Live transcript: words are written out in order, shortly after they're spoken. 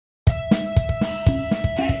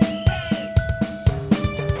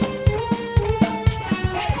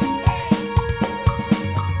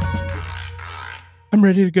I'm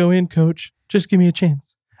ready to go in, coach. Just give me a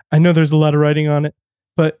chance. I know there's a lot of writing on it,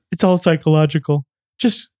 but it's all psychological.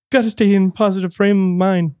 Just got to stay in positive frame of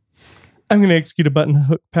mind. I'm going to execute a button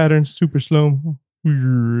hook pattern super slow.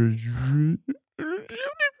 Let's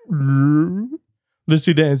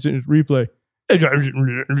see the instant replay.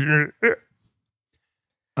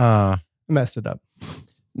 Messed it up.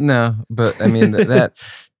 No, but I mean that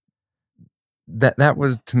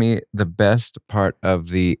was to me the best part of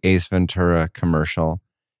the Ace Ventura commercial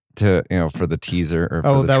for the teaser or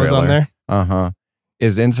for the that trailer. Was on there?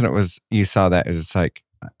 His incident was, you saw that, it's just like,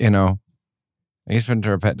 Ace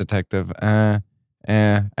Ventura Pet Detective, and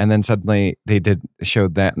then suddenly they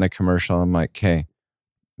showed that in the commercial. I'm like, okay,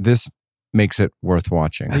 this makes it worth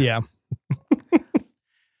watching. Yeah.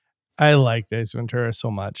 I liked Ace Ventura so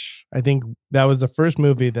much. I think that was the first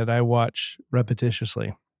movie that I watched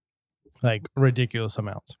repetitiously, like ridiculous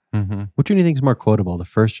amounts. Mm-hmm. Which one do you think is more quotable, the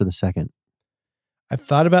first or the second? I've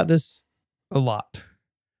thought about this a lot.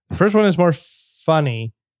 The first one is more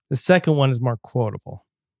funny. The second one is more quotable.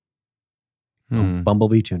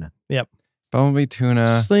 Bumblebee Tuna. Yep. Bumblebee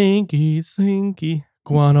Tuna. Slinky,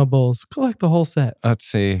 guano bowls. Collect the whole set. Let's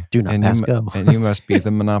see. Do not pass go. And you must be the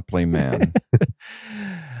Monopoly man.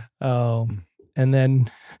 Oh, and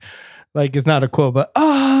then, like, it's not a quote, but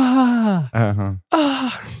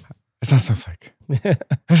It's not so fake.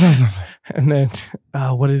 It's not so fake. And then,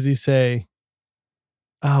 what does he say?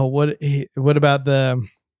 What about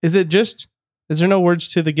is there no words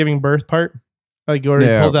to the giving birth part? Like, where he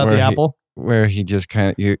pulls out the apple? Where he just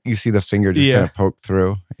kind of, you see the finger just kind of poke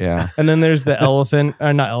through. Yeah. And then there's the elephant,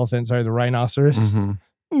 or not elephant, sorry, the rhinoceros.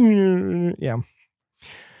 Mm-hmm. Yeah.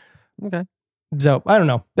 Okay. So, I don't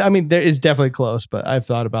know. I mean, there is definitely close, but I've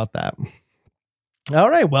thought about that. All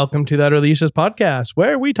right. Welcome to the Utterly Useless Podcast,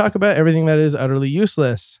 where we talk about everything that is utterly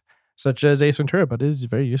useless, such as Ace Ventura, but is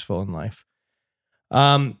very useful in life.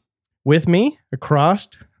 With me, across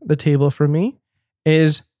the table from me,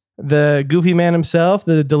 is the goofy man himself,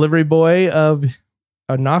 the delivery boy of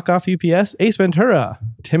a knockoff UPS, Ace Ventura,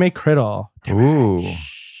 Timmy Criddle. Ooh.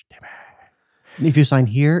 And if you sign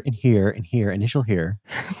here and here and here, initial here.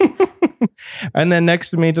 And then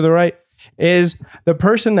next to me to the right is the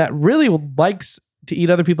person that really likes to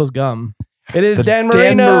eat other people's gum. It is Dan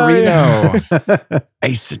Marino.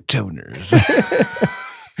 Isotoners.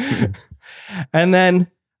 And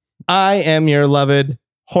then I am your loved,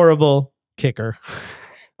 horrible kicker.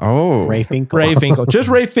 Oh. Ray Finkel. Ray Finkel. Just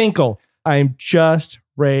Ray Finkel. I'm just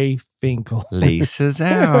Ray Finkel. Laces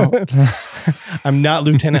out. I'm not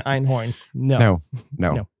Lieutenant Einhorn. No.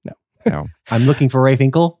 I'm looking for Ray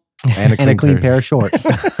Finkel And a clean pair of shorts.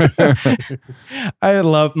 I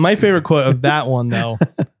love, my favorite quote of that one, though,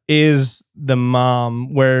 is the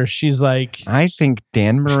mom where she's like, I think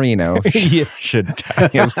Dan Marino should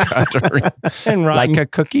die of cuttery. And like a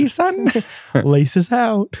cookie, son? Laces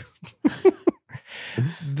out.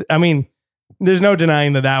 I mean, there's no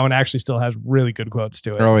denying that one actually still has really good quotes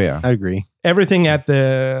to it. Oh, yeah. I agree. Everything at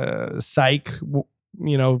the psych,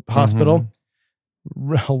 hospital,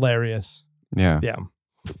 hilarious. Yeah. Yeah.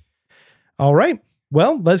 All right.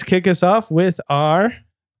 Well, let's kick us off with our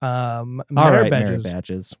merit badges. Merit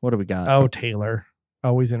badges. What do we got? Oh, Taylor.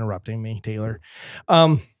 Always interrupting me, Taylor.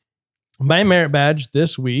 My merit badge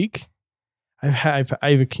this week, I've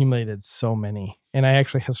accumulated so many, and I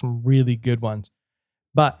actually have some really good ones.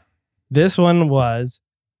 But this one was,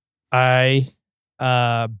 I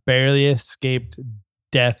barely escaped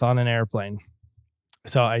death on an airplane.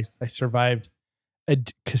 So I survived a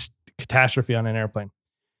catastrophe on an airplane.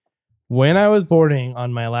 When I was boarding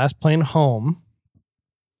on my last plane home,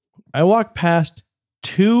 I walked past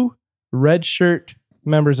 2 red shirt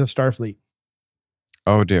members of Starfleet.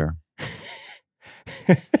 Oh, dear.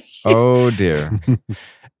 Oh, dear.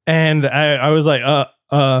 And I was like,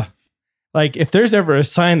 like, if there's ever a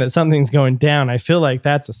sign that something's going down, I feel like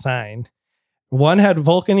that's a sign. One had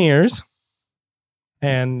Vulcan ears,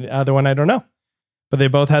 and the other one, I don't know. But they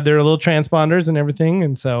both had their little transponders and everything.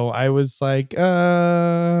 And so I was like,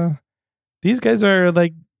 these guys are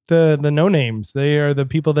like the no names. They are the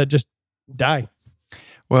people that just die.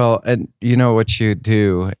 Well, and you know what you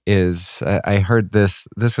do is, I heard this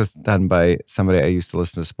was done by somebody I used to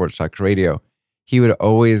listen to sports talk radio. He would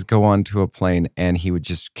always go onto a plane and he would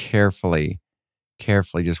just carefully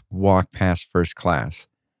just walk past first class,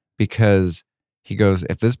 because he goes,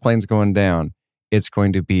 if this plane's going down, it's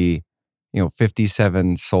going to be,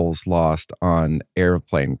 57 souls lost on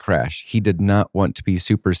airplane crash. He did not want to be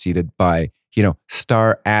superseded by,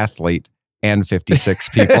 star athlete and 56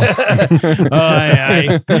 people.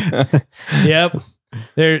 Yep.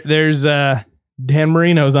 There's Dan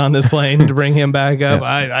Marino's on this plane to bring him back up.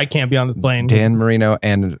 Yeah. I can't be on this plane. Dan Marino,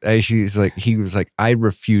 and he was like, I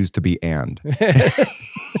refuse to be and. I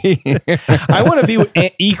want to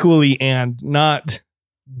be equally and, not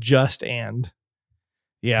just and.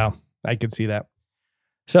 Yeah, I could see that.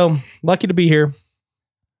 So lucky to be here.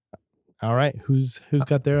 All right, who's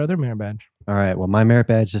got their other merit badge? All right, well, my merit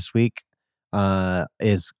badge this week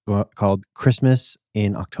is called Christmas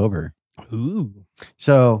in October. Ooh.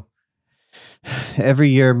 So every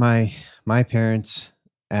year my parents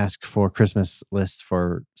ask for Christmas lists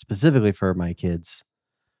specifically for my kids,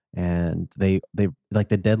 and they like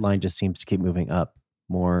the deadline just seems to keep moving up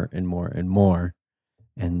more and more and more.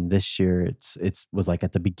 And this year it was like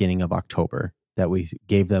at the beginning of October that we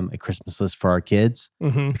gave them a Christmas list for our kids,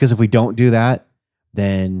 because if we don't do that,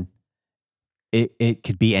 then it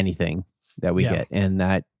could be anything that we get, and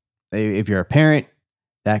that if you're a parent,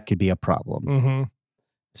 that could be a problem.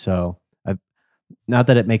 So not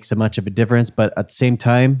that it makes much of a difference, but at the same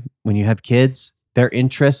time, when you have kids, their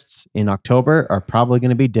interests in October are probably going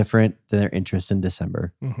to be different than their interests in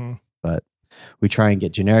December. But we try and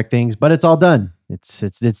get generic things, but it's all done. It's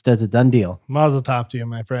a done deal. Mazel tov to you,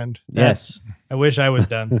 my friend. Yes. I wish I was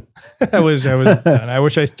done. I wish I was done. I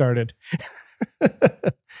wish I started.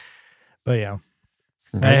 But yeah,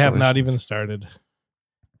 I have not even started.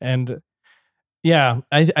 And yeah,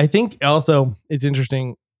 I think also it's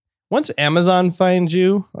interesting. Once Amazon finds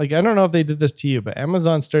you, like, I don't know if they did this to you, but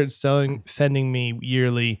Amazon starts sending me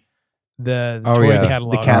yearly the toy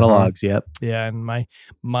catalog. The catalogs, yep. Yeah, and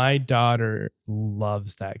my daughter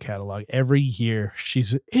loves that catalog. Every year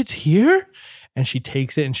it's here, and she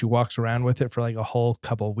takes it and she walks around with it for like a whole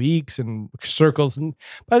couple weeks and circles, and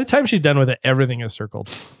by the time she's done with it, everything is circled.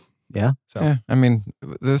 Yeah. So yeah, I mean,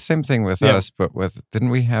 the same thing with us, but didn't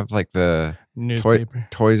we have like the newspaper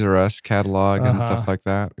Toys R Us catalog and stuff like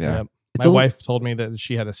that? Yeah. Yep. My wife told me that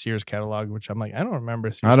she had a Sears catalog, which I'm like, I don't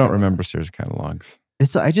remember Sears. I don't remember Sears catalogs.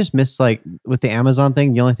 I just miss, like, with the Amazon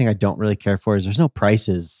thing, the only thing I don't really care for is there's no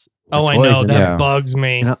prices. Oh, I know. That bugs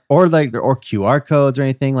me. You know, or QR codes or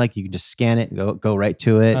anything. Like, you can just scan it and go right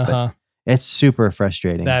to it. But it's super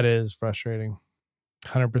frustrating. That is frustrating.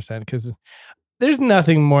 100%. Because there's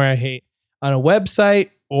nothing more I hate on a website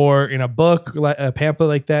or in a book, a pamphlet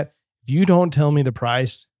like that. If you don't tell me the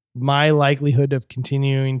price, my likelihood of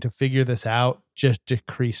continuing to figure this out just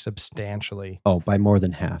decrease substantially. Oh, by more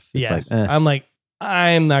than half. It's yes. I'm like,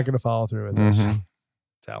 I'm not going to follow through with this.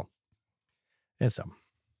 So, it's all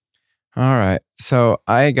right. So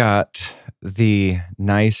I got the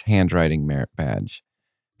nice handwriting merit badge.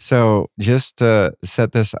 So just to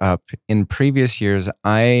set this up, in previous years,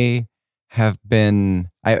 I have been,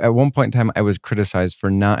 at one point in time, I was criticized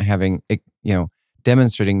for not having,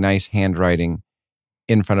 demonstrating nice handwriting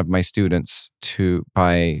in front of my students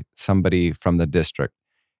by somebody from the district.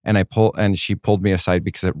 And she pulled me aside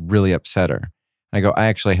because it really upset her. I go, I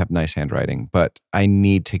actually have nice handwriting, but I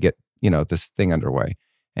need to get, this thing underway.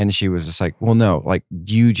 And she was just like, well, no, like,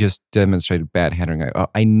 you just demonstrated bad handwriting.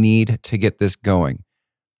 I need to get this going.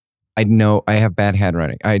 I know I have bad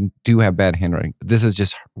handwriting. I do have bad handwriting. This is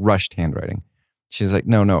just rushed handwriting. She's like,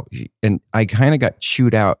 no. And I kind of got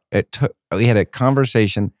chewed out. We had a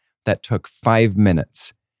conversation that took 5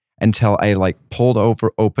 minutes until I like pulled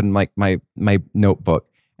open like my notebook,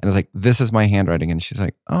 and I was like, this is my handwriting. And she's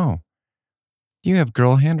like, oh, you have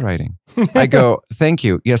girl handwriting. I go, thank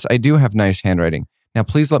you. Yes, I do have nice handwriting. Now,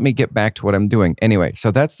 please let me get back to what I'm doing. Anyway, so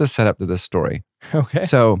that's the setup to this story. Okay.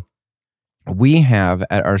 So we have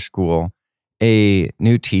at our school a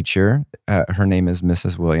new teacher. Her name is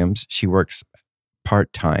Mrs. Williams. She works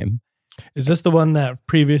part-time. Is this the one that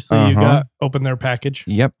previously you got open their package?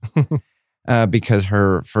 Yep. Because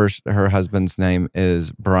her husband's name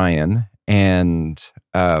is Brian, and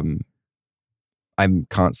I'm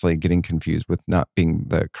constantly getting confused with not being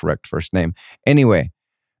the correct first name. Anyway,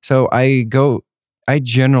 so I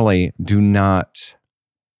generally do not,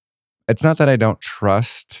 it's not that I don't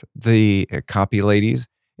trust the copy ladies.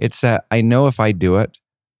 It's that I know if I do it,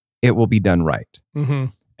 it will be done right.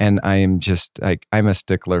 And I am just like, I'm a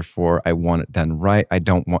stickler for, I want it done right. I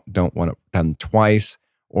don't want it done twice,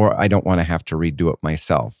 or I don't want to have to redo it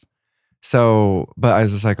myself. So, but I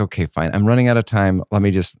was just like, okay, fine. I'm running out of time. Let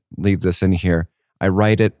me just leave this in here. I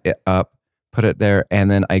write it up, put it there, and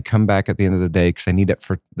then I come back at the end of the day because I need it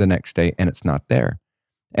for the next day, and it's not there.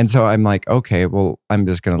 And so I'm like, okay, well, I'm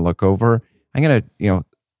just going to look over. I'm going to,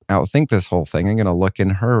 outthink this whole thing. I'm going to look in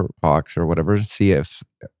her box or whatever and see if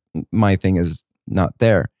my thing is not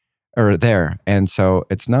there or there. And so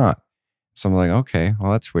it's not. So I'm like, okay,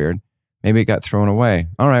 well, that's weird. Maybe it got thrown away.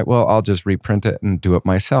 All right, well, I'll just reprint it and do it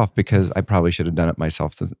myself because I probably should have done it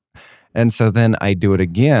myself. And so then I do it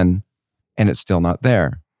again and it's still not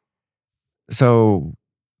there. So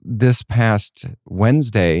this past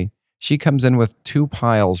Wednesday, she comes in with 2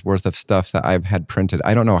 piles worth of stuff that I've had printed.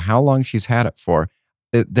 I don't know how long she's had it for.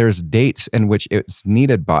 There's dates in which it's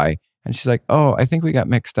needed by. And she's like, oh, I think we got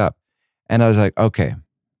mixed up. And I was like, okay.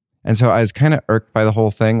 And so I was kind of irked by the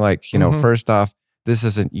whole thing. Like, first off, this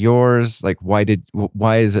isn't yours. Like,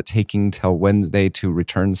 why is it taking till Wednesday to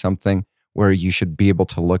return something where you should be able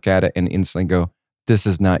to look at it and instantly go, this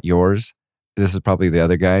is not yours. This is probably the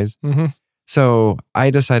other guy's. Mm-hmm. So I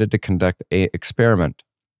decided to conduct an experiment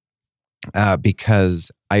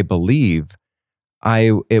because I believe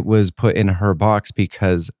it was put in her box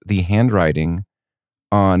because the handwriting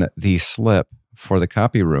on the slip for the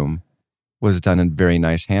copy room was done in very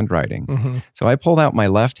nice handwriting. Mm-hmm. So I pulled out my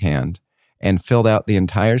left hand and filled out the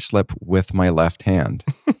entire slip with my left hand.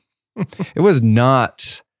 It was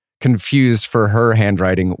not confused for her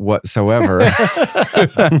handwriting whatsoever.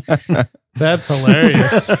 That's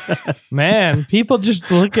hilarious. Man, people just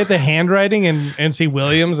look at the handwriting and see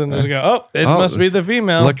Williams and just go, oh, it must be the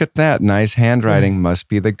female. Look at that. Nice handwriting. Must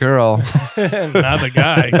be the girl. Not the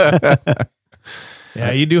guy.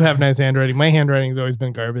 Yeah, you do have nice handwriting. My handwriting's always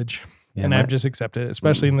been garbage. Yeah, and I've just accepted it,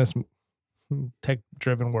 especially in this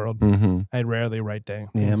tech-driven world. Mm-hmm. I rarely write down.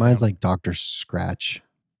 Yeah, mine's like Dr. Scratch.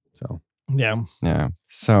 So yeah.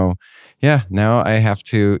 So now I have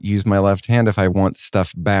to use my left hand if I want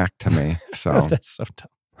stuff back to me. So that's so tough.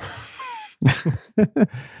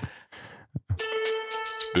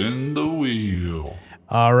 Spin the wheel.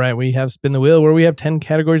 All right, we have Spin the Wheel where we have 10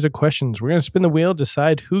 categories of questions. We're going to spin the wheel,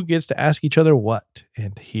 decide who gets to ask each other what.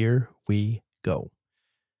 And here we go.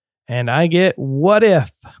 And I get what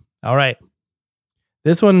if. All right.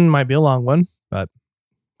 This one might be a long one, but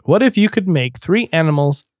what if you could make 3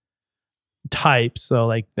 animals types, so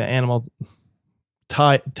like the animal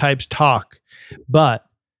types talk, but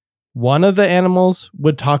one of the animals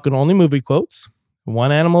would talk in only movie quotes,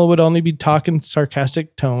 one animal would only be talking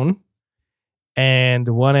sarcastic tone, and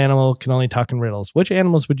one animal can only talk in riddles. Which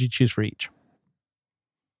animals would you choose for each?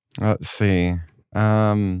 Let's see.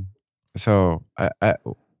 So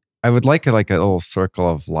I would like a little circle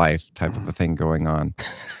of life type of a thing going on.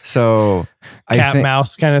 So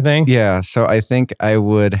mouse kind of thing. Yeah. So I think I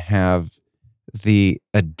would have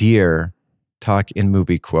a deer talk in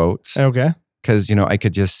movie quotes. Okay. Because, I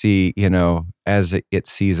could just see, as it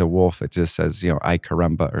sees a wolf, it just says, ay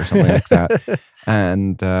caramba or something like that.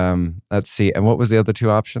 And let's see. And what was the other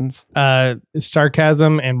 2 options?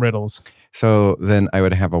 Sarcasm and riddles. So then I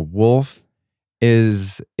would have a wolf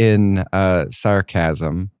is in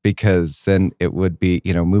sarcasm, because then it would be,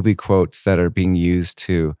 movie quotes that are being used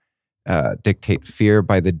to dictate fear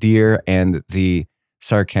by the deer, and the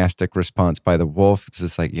sarcastic response by the wolf. It's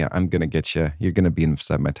just like, yeah, I'm going to get you. You're going to be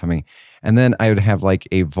inside my tummy. And then I would have like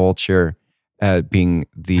a vulture being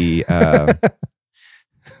the...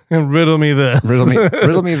 and riddle me this.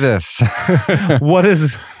 Riddle me this. What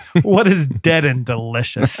is dead and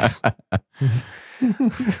delicious?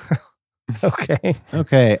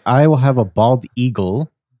 Okay. I will have a bald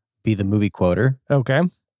eagle be the movie quoter. Okay.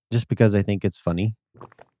 Just because I think it's funny.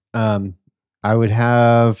 I would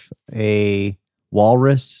have a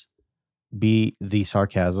walrus be the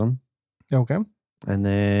sarcasm. Okay. And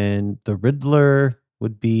then the Riddler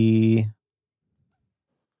would be,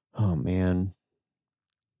 oh man,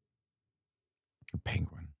 a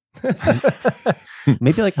penguin.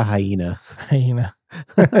 Maybe like a hyena. He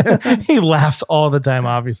laughs all the time,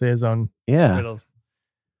 obviously, his own riddles.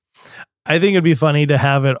 I think it'd be funny to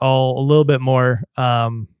have it all a little bit more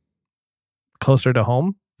closer to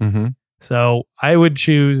home. Mm-hmm. So I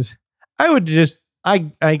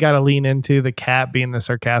got to lean into the cat being the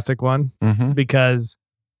sarcastic one, mm-hmm. because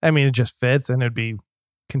it just fits and it'd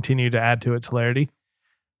continue to add to its hilarity.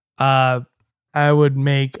 I would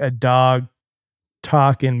make a dog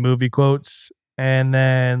talk in movie quotes, and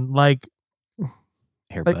then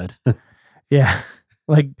Airbud. Yeah.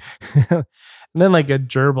 And then like a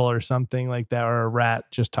gerbil or something like that, or a rat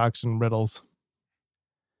just talks in riddles.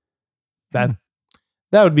 That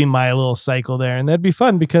would be my little cycle there. And that'd be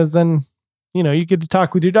fun because then, you get to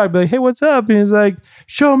talk with your dog, be like, hey, what's up? And he's like,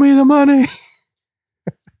 show me the money.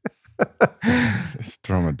 Just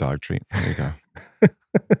throw him a dog treat. There you go.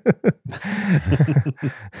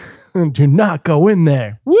 Do not go in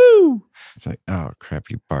there. Woo! It's like, oh crap,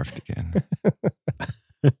 you barfed again.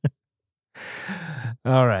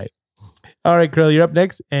 All right, Krill, you're up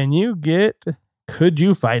next, and you get, could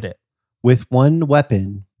you fight it? With one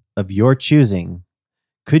weapon of your choosing,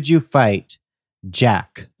 could you fight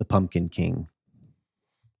Jack the Pumpkin King?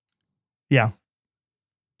 Yeah.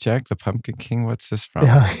 Jack the Pumpkin King. What's this from?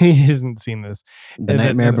 Yeah, he hasn't seen this. The And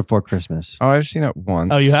Nightmare then- Before Christmas. Oh, I've seen it once.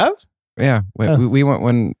 Oh, you have? Yeah, we went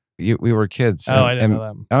when we were kids. Oh, I didn't know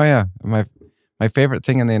that. Oh yeah, my favorite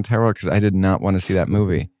thing in the entire world, because I did not want to see that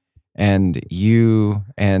movie, and you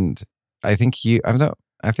and I think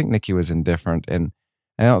Nikki was indifferent, and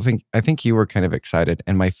I think you were kind of excited.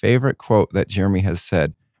 And my favorite quote that Jeremy has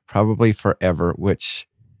said probably forever, which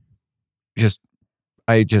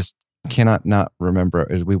I just cannot not remember,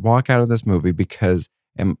 is we walk out of this movie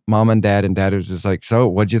and mom and dad was just like, so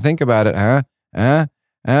what'd you think about it?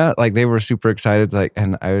 Like they were super excited. Like,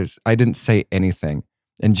 and I didn't say anything.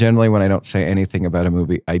 And generally when I don't say anything about a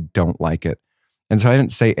movie, I don't like it. And so I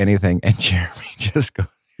didn't say anything. And Jeremy just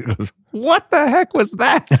goes, what the heck was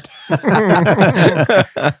that?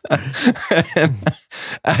 And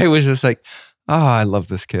I was just like, I love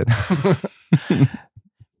this kid.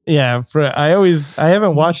 Yeah, I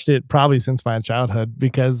haven't watched it probably since my childhood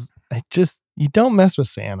because you don't mess with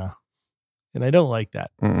Santa, and I don't like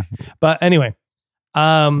that. Mhm. But anyway,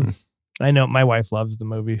 I know my wife loves the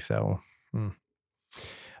movie, so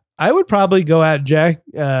I would probably go at Jack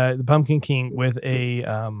the Pumpkin King with a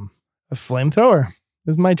flamethrower.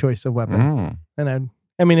 Is my choice of weapon, and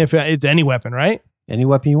I mean if it's any weapon, right? Any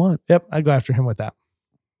weapon you want. Yep, I'd go after him with that.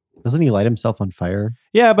 Doesn't he light himself on fire?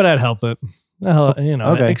 Yeah, but I'd help it.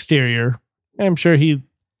 Okay. Exterior. I'm sure he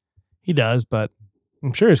does, but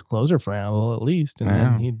I'm sure his clothes are flammable at least. And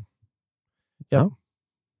then he'd, yep. Oh.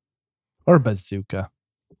 Or bazooka.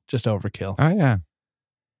 Just overkill. Oh yeah.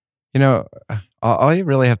 All you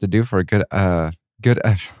really have to do for a good, I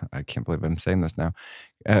can't believe I'm saying this now,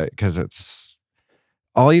 because it's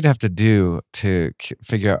all you'd have to do to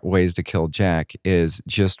figure out ways to kill Jack is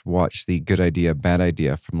just watch the Good Idea, Bad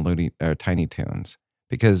Idea from Tiny Toons,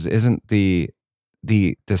 because isn't the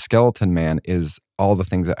skeleton man is all the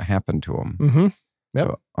things that happen to him. Mm-hmm. Yep.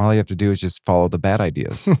 So all you have to do is just follow the bad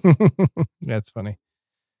ideas. That's funny.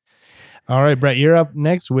 All right, Brett, you're up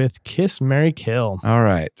next with Kiss, Marry, Kill. All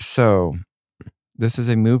right. So this is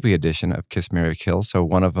a movie edition of Kiss, Marry, Kill. So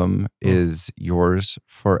one of them is yours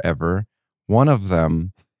forever. One of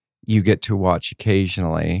them you get to watch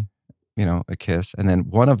occasionally, a kiss. And then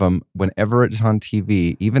one of them, whenever it's on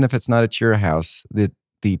TV, even if it's not at your house, the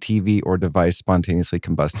TV or device spontaneously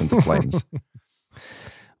combusts into flames.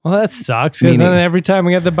 Well, that sucks because then every time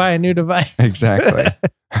we have to buy a new device. Exactly.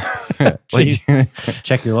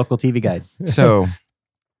 Check your local TV guide. So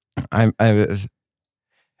I'm at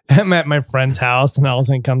my friend's house and all of a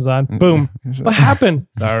sudden comes on. Boom. What happened?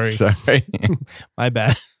 Sorry. My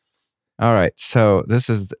bad. All right. So this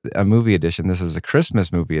is a movie edition. This is a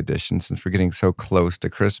Christmas movie edition since we're getting so close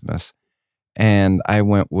to Christmas. And I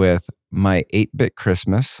went with My 8-Bit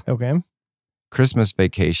Christmas, Okay. Christmas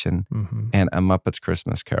Vacation, Mm-hmm. and A Muppet's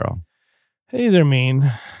Christmas Carol. These are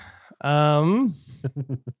mean.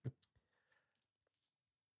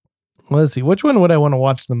 Let's see. Which one would I want to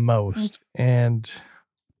watch the most? And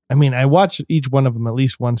I mean, I watch each one of them at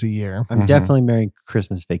least once a year. I'm definitely marrying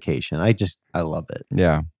Christmas Vacation. I love it.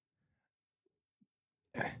 Yeah.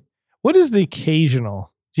 What is the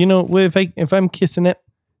occasional? Do you know if I'm kissing it?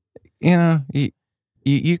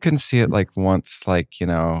 You can see it like once,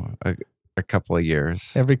 a couple of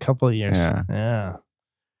years. Every couple of years. Yeah. And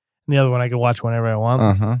the other one I can watch whenever I want.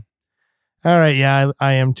 Uh-huh. All right. Yeah,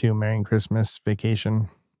 I am too. Marrying Christmas Vacation.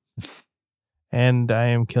 And I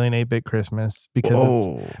am killing 8-Bit Christmas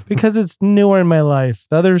because it's newer in my life.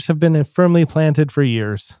 The others have been firmly planted for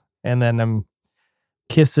years. And then I'm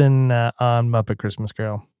kissing on Muppet Christmas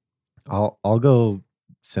Carol. I'll go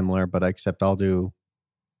similar, but except I'll do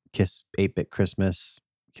Kiss 8-Bit Christmas,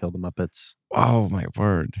 Kill the Muppets. Oh my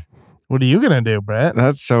word. What are you going to do, Brett?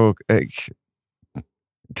 That's so,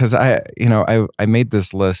 because I made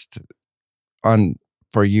this list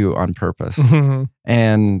for you on purpose.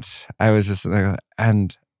 And I was just, the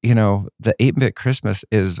 8-Bit Christmas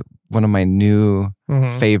is one of my new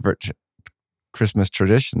favorite Christmas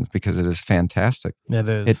traditions because it is fantastic. It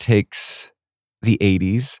is. It takes the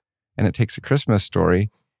 80s and it takes a Christmas story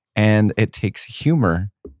and it takes humor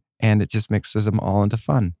and it just mixes them all into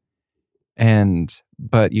fun.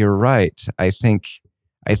 But you're right. I think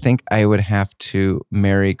I would have to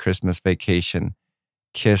marry Christmas Vacation,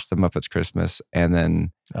 kiss the Muppets Christmas, and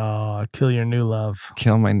then kill your new love.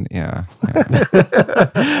 Kill my yeah.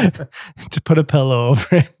 To put a pillow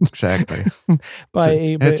over it. Exactly. By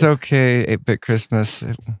 8-Bit. It's okay. 8-Bit Christmas.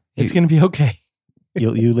 It's gonna be okay.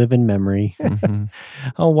 You live in memory. Mm-hmm.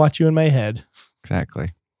 I'll watch you in my head.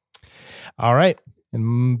 Exactly. All right.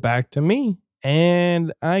 And back to me.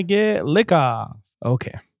 And I get lick off.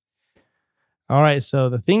 Okay. All right. So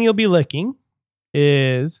the thing you'll be licking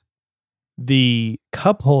is the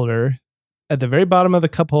cup holder at the very bottom of the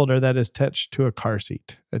cup holder that is attached to a car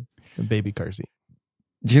seat, a baby car seat.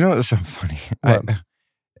 Do you know what's so funny? What?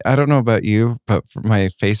 I don't know about you, but for my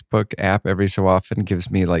Facebook app every so often gives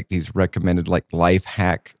me like these recommended like life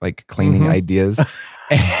hack, like cleaning ideas.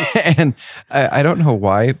 And I don't know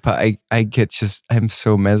why, but I'm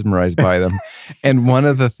so mesmerized by them. And one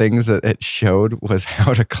of the things that it showed was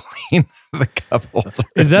how to clean the cup holder.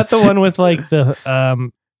 Is that the one with like the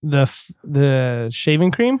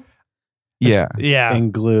shaving cream? Yeah. Yeah.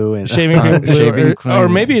 And glue and Shaving cream, glue, shaving cream. or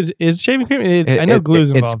maybe it's shaving cream. I know glue's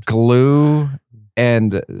involved. It's glue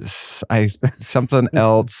and something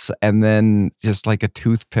else, and then just like a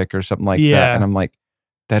toothpick or something like that. And I'm like,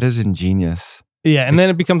 that is ingenious. Yeah, and then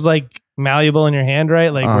it becomes like malleable in your hand,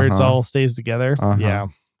 right? Like where it's all stays together. Yeah,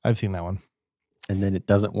 I've seen that one. And then it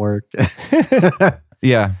doesn't work.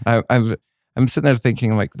 Yeah, I'm sitting there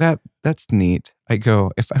thinking like that's neat. I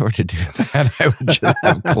go, if I were to do that, I would just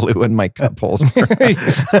have glue in my cup holder.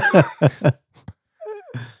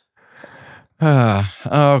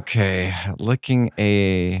 Okay, licking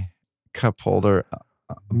a cup holder,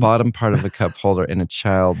 bottom part of a cup holder in a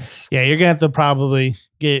child's. Yeah, you're gonna have to probably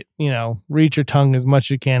get, reach your tongue as much as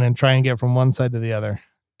you can and try and get from one side to the other.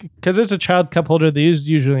 Because it's a child cup holder, these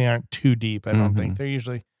usually aren't too deep. I don't think they're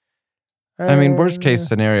usually. I mean, worst case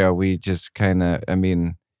scenario, we just kind of. I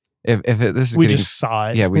mean, this is we just saw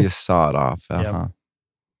it. Yeah, we just saw it off. Yep.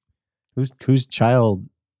 Whose child?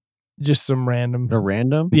 Just some random. A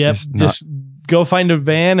random? Yep. Just go find a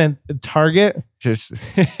van and Target. Just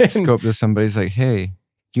go up to somebody's like, hey,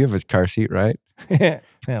 you have a car seat, right?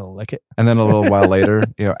 I'll lick it. And then a little while later,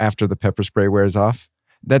 after the pepper spray wears off,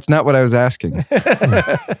 that's not what I was asking.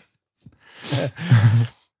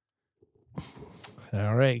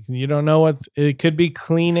 All right. You don't know it could be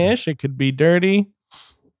cleanish. It could be dirty.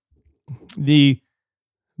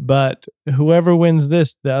 But whoever wins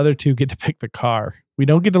this, the other two get to pick the car. We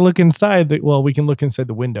don't get to look inside. We can look inside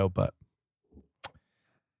the window, but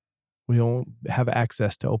we don't have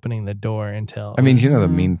access to opening the door until. I mean, the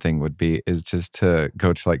mean thing would be is just to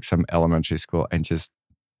go to like some elementary school and just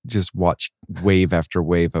watch wave after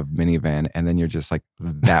wave of minivan, and then you're just like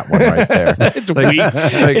that one right there. It's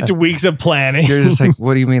it's weeks of planning. You're just like,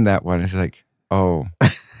 what do you mean that one? It's like, oh.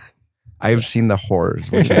 I've seen the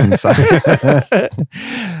horrors, which is inside.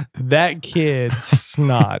 That kid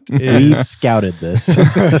snot. We scouted this.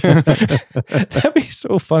 That'd be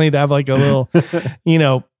so funny to have like a little,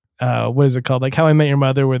 what is it called? Like How I Met Your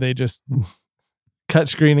Mother, where they just cut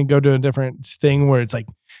screen and go to a different thing where it's like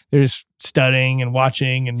they're just studying and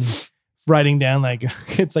watching and writing down. Like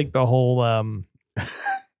it's like the whole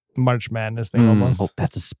March Madness thing almost. Oh,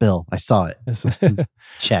 that's a spill. I saw it.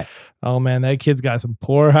 Check. Oh man, that kid's got some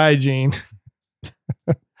poor hygiene.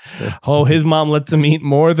 Oh, his mom lets him eat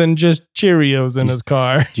more than just Cheerios in his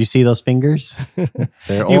car. Do you see those fingers?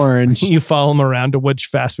 They're orange. You follow them around to which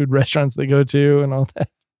fast food restaurants they go to and all that.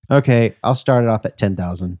 Okay, I'll start it off at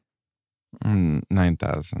 10,000.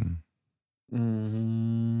 9,000.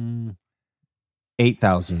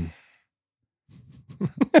 8,000.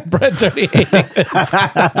 Brett's already hating this.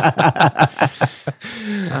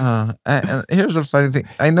 And here's a funny thing.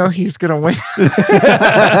 I know he's going to win.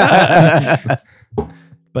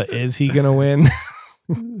 But is he going to win?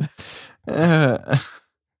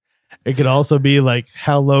 It could also be like,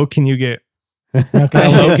 how low can you get? How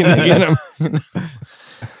low can you get him?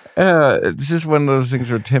 It's just one of those things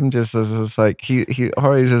where Tim just is like, he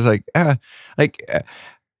always is like,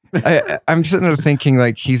 I'm sitting there thinking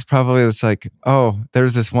like he's probably just like, oh,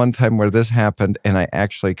 there's this one time where this happened and I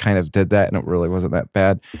actually kind of did that and it really wasn't that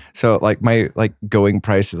bad. So like my going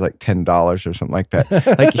price is like $10 or something like that.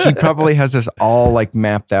 Like he probably has this all like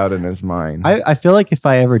mapped out in his mind. I feel like if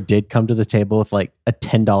I ever did come to the table with like a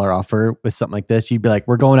 $10 offer with something like this, you'd be like,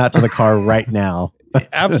 we're going out to the car right now.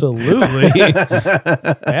 Absolutely.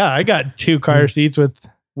 Yeah, I got 2 car seats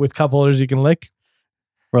with cup holders you can lick.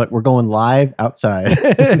 We're going live outside.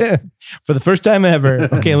 For the first time ever.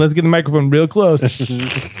 Okay, let's get the microphone real close.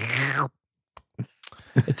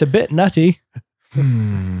 It's a bit nutty.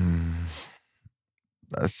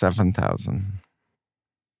 7,000.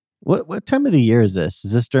 What time of the year is this?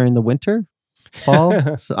 Is this during the winter? Fall?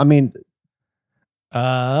 I mean,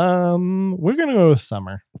 we're gonna go with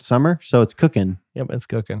summer. Summer? So it's cooking. Yep, it's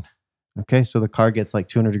cooking. Okay, so the car gets like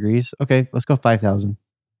 200 degrees. Okay, let's go 5,000.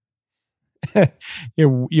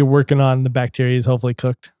 You're working on the bacteria is hopefully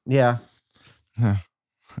cooked. Yeah. Huh.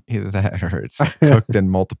 Either that or it's cooked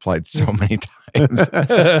and multiplied so many times.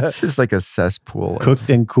 It's just like a cesspool. Cooked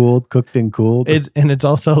and cooled, cooked and cooled. It's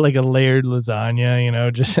also like a layered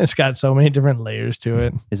lasagna, just it's got so many different layers to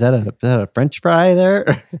it. Is that a French fry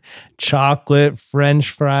there? Chocolate,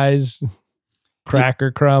 French fries,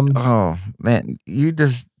 cracker crumbs. Oh man, you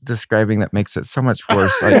just describing that makes it so much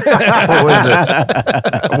worse. Like, what was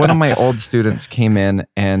it? One of my old students came in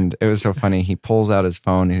and it was so funny. He pulls out his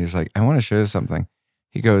phone and he's like, I want to show you something.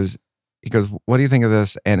 He goes, what do you think of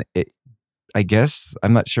this? And I guess,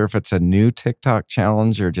 I'm not sure if it's a new TikTok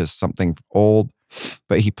challenge or just something old,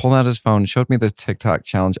 but he pulled out his phone, showed me the TikTok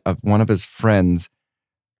challenge of one of his friends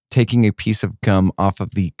taking a piece of gum off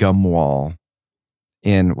of the gum wall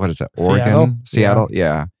in, what is it, Oregon? Seattle?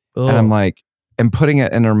 Yeah. Ugh. And I'm like, and putting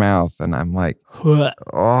it in her mouth. And I'm like,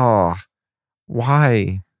 oh,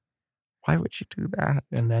 why? Why would you do that?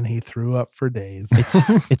 And then he threw up for days.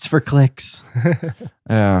 It's for clicks.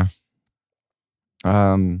 Yeah.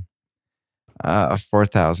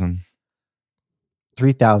 4,000.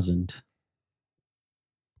 3,000.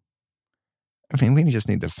 I mean, we just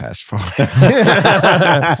need to fast forward.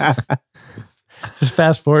 Just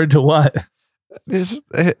fast forward to what? His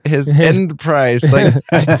end price. Like,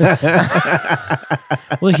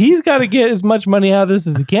 well, he's got to get as much money out of this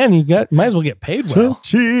as he can. Might as well get paid well.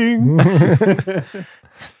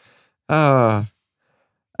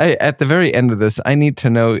 At the very end of this, I need to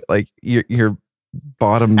know like your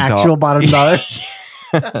bottom actual bottom dollar.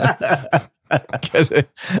 Because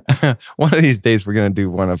one of these days we're gonna do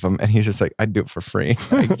one of them, and he's just like, I'd do it for free.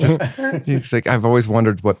 He's like, I've always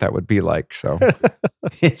wondered what that would be like. So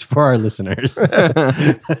it's for our listeners.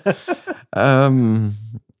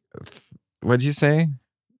 What'd you say?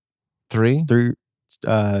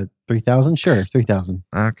 3,000? 3,000? Sure, 3,000.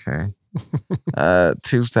 Okay.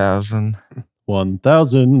 2,000.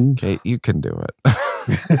 1,000. Okay, you can do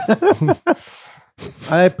it.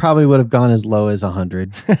 I probably would have gone as low as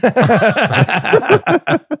 100.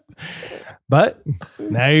 But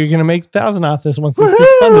now you're going to make 1,000 off this once this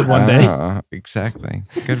gets funded one day. Exactly.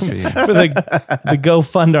 Good for you. For the Go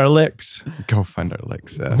Fund Our Licks. Go Fund Our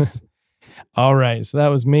Licks, yes. All right. So that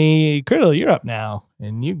was me. Criddle, you're up now.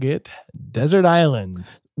 And you get Desert Island.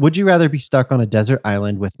 Would you rather be stuck on a desert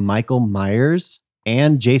island with Michael Myers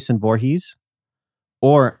and Jason Voorhees,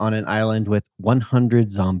 or on an island with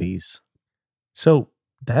 100 zombies? So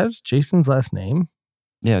that's Jason's last name?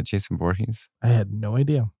 Yeah, Jason Voorhees. I had no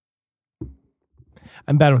idea.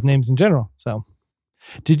 I'm bad with names in general. So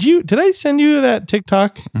did I send you that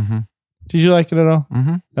TikTok? Mm-hmm. Did you like it at all?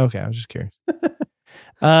 Mm-hmm. Okay, I was just curious.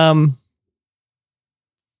 I'm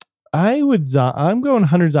going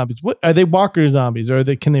 100 zombies. What are they, walker zombies, or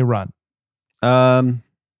can they run? And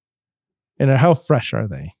how fresh are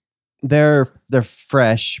they? They're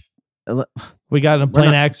fresh. We got in a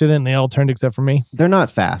plane accident and they all turned except for me. They're not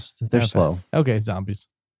fast. They're slow. Okay, zombies.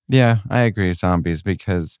 Yeah, I agree. Zombies,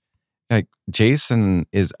 because like Jason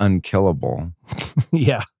is unkillable.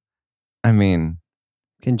 Yeah. I mean,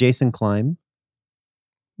 can Jason climb?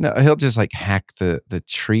 No, he'll just like hack the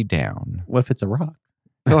tree down. What if it's a rock?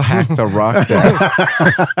 He'll hack the rock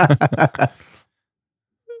down.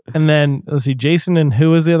 And then let's see, Jason and who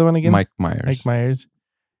was the other one again? Mike Myers. Mike Myers.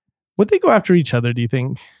 Would they go after each other, do you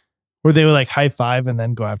think? Or they would like high five and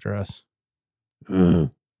then go after us? They'd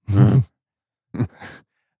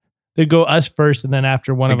go us first, and then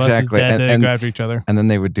after one of us is dead, they'd go after each other. And then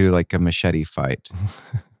they would do like a machete fight.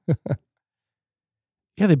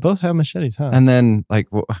 Yeah, they both have machetes, huh? And then like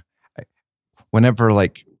whenever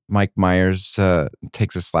like Mike Myers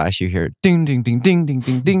takes a slash, you hear ding, ding, ding, ding, ding,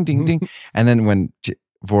 ding, ding, ding, ding. And then when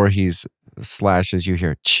Voorhees slashes, you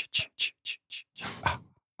hear ch, ch, ch, ch, ch, ch.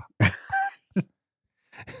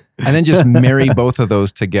 And then just marry both of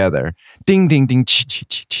those together. Ding, ding, ding. Ch, ch,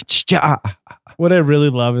 ch, ch, ch, ch, ah. What I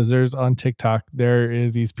really love is there's on TikTok, there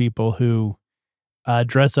is these people who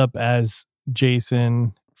dress up as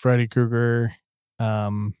Jason, Freddy Krueger,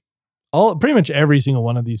 pretty much every single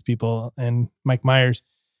one of these people, and Mike Myers.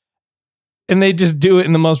 And they just do it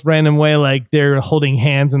in the most random way, like they're holding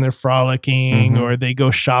hands and they're frolicking, or they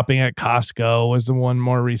go shopping at Costco was the one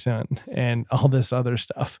more recent, and all this other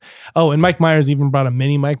stuff. Oh, and Mike Myers even brought a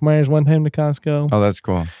mini Mike Myers one time to Costco. Oh, that's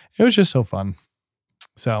cool. It was just so fun.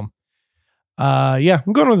 So, yeah,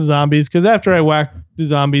 I'm going with the zombies, because after I whack the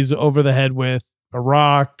zombies over the head with a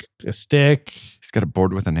rock, a stick. He's got a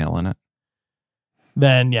board with a nail in it.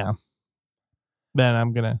 Then, yeah.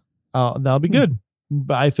 Then that'll be good.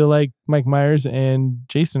 But I feel like Mike Myers and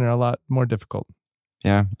Jason are a lot more difficult.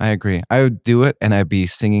 Yeah, I agree. I would do it, and I'd be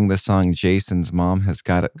singing the song Jason's Mom Has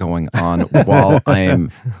Got It Going On while I am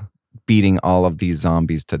beating all of these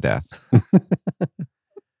zombies to death.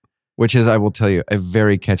 which is, I will tell you, a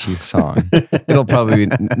very catchy song. It'll probably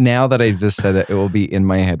be, now that I just said it, it will be in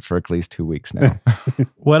my head for at least 2 weeks now.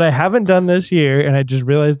 What I haven't done this year, and I just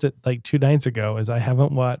realized it like 2 nights ago, is I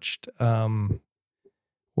haven't watched,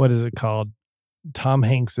 what is it called? Tom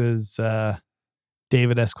Hanks's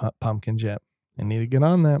David S. Pumpkins yet. I need to get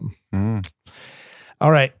on that.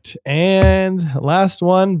 All right. And last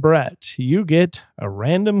one, Brett, you get a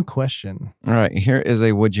random question. All right. Here is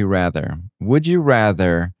a would you rather. Would you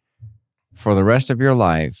rather, for the rest of your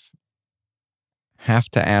life, have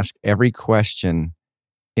to ask every question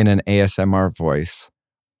in an ASMR voice,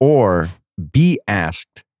 or be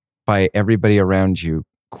asked by everybody around you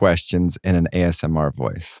questions in an ASMR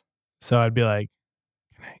voice? So I'd be like,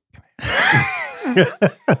 can I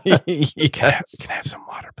have some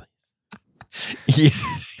water, please? Yeah.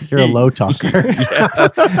 You're a low talker.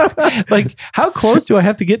 Like, how close do I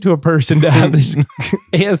have to get to a person to have this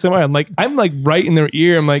ASMR? I'm like right in their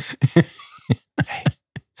ear. I'm like, hey,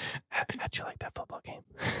 how'd you like that football game?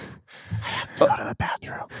 I have to go to the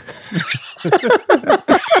bathroom.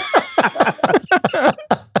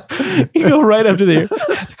 You go right up to there.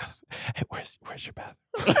 Hey, where's your bathroom?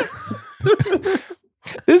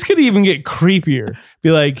 This could even get creepier.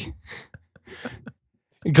 Be like,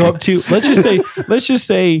 go up to, let's just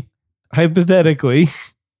say hypothetically,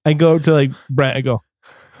 I go up to like Brett. I go,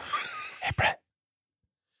 hey Brett.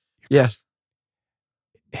 Yes.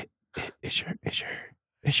 Is your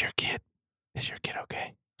kid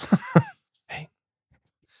okay? Hey,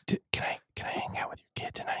 can I hang out with your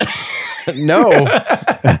kid tonight? No.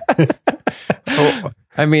 Oh,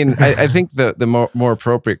 I mean, I think the more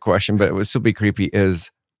appropriate question, but it would still be creepy,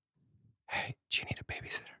 is, hey, do you need a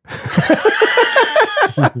babysitter?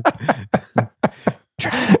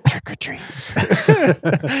 Trick or treat.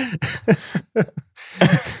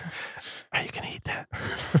 Are you gonna eat that?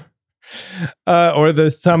 Or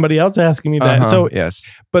there's somebody else asking me that. So yes,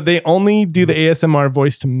 but they only do the ASMR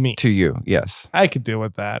voice to me. to you, yes. I could deal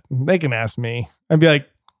with that. They can ask me. I'd be like,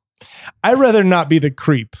 I'd rather not be the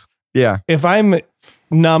creep. Yeah. If I'm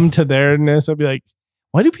numb to theirdness, I'd be like,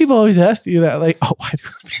 why do people always ask you that? Like, oh, why do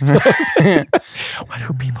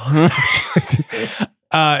people always ask this?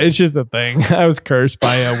 It's just a thing. I was cursed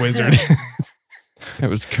by a wizard.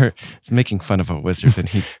 It's making fun of a wizard, and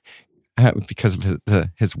he because of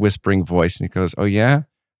his whispering voice, and he goes, "Oh yeah,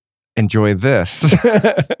 enjoy this."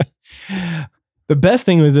 The best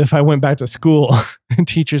thing was if I went back to school and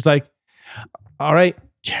teacher's like, "All right,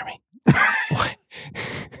 Jeremy, what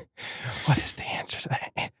is the answer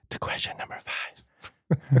to question number 5?"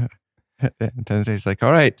 And then he's like,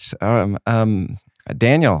 "All right,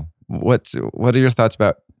 Daniel, what are your thoughts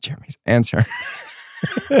about Jeremy's answer?"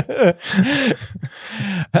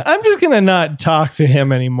 I'm just gonna not talk to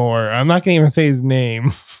him anymore. I'm not gonna even say his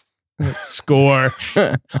name. Score.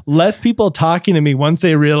 Less people talking to me once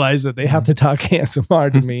they realize that they have to talk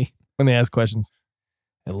ASMR to me when they ask questions.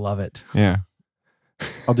 I love it. Yeah.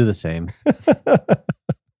 I'll do the same. It's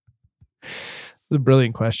a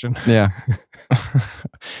brilliant question. Yeah.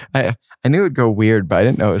 I knew it would go weird, but I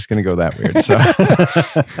didn't know it was going to go that weird. So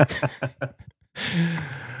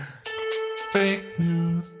Fake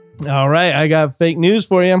news. All right, I got fake news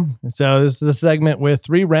for you. So this is a segment with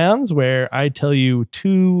 3 rounds where I tell you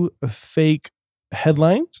 2 fake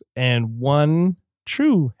headlines and 1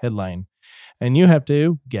 true headline. And you have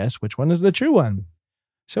to guess which one is the true one.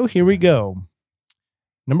 So here we go.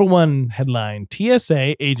 Number 1 headline: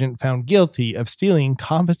 TSA agent found guilty of stealing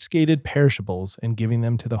confiscated perishables and giving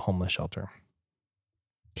them to the homeless shelter.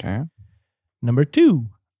 okay. Number 2,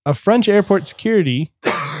 a French airport security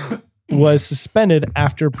was suspended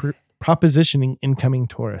after propositioning incoming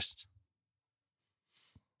tourists.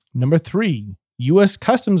 Number 3, U.S.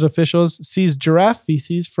 Customs officials seized giraffe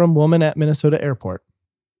feces from woman at Minnesota airport.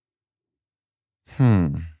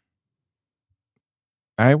 I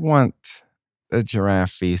want the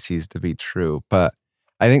giraffe feces to be true, but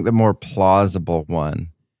I think the more plausible one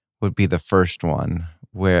would be the first one,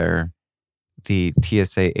 where the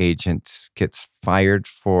TSA agent gets fired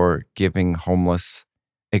for giving homeless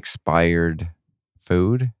expired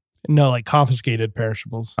food. No, like confiscated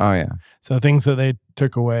perishables. Oh yeah. So things that they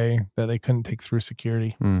took away that they couldn't take through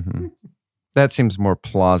security. Mm-hmm. That seems more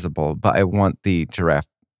plausible, but I want the giraffe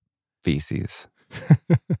feces.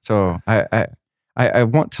 So I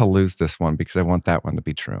want to lose this one because I want that one to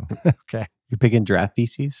be true. Okay. You're picking giraffe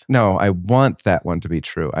feces? No, I want that one to be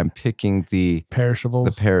true. I'm picking the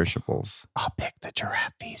Perishables. perishables. I'll pick the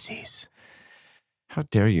giraffe feces. How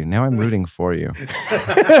dare you? Now I'm rooting for you.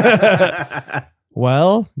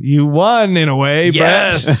 Well, you won in a way.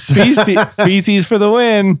 Yes. Brett. Feces for the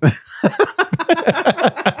win.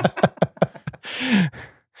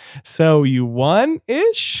 So you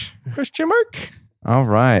won-ish? Question mark? All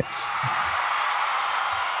right.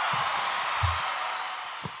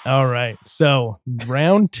 All right. So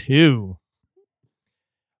round 2.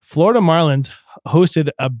 Florida Marlins hosted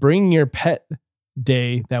a Bring Your Pet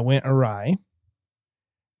Day that went awry.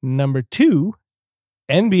 Number 2,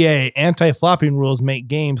 NBA anti-flopping rules make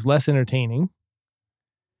games less entertaining.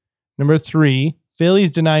 Number 3, Phillies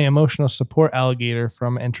deny emotional support alligator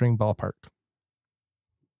from entering ballpark.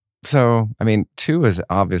 So, 2 is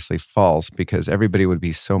obviously false because everybody would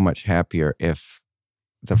be so much happier if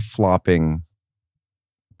the flopping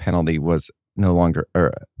penalty was no longer,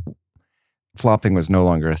 or flopping was no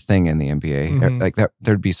longer a thing in the NBA. Mhm. Like that,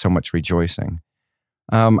 there'd be so much rejoicing.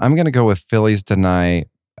 I'm going to go with Phillies deny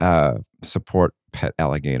support pet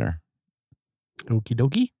alligator. Okie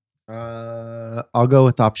dokie. I'll go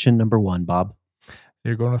with option number 1, Bob.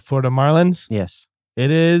 You're going with Florida Marlins? Yes. It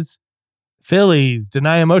is Phillies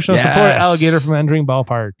deny emotional support Yes. alligator from entering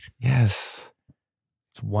ballpark. Yes.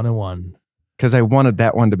 It's 1-1. Because I wanted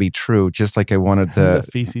that one to be true, just like I wanted The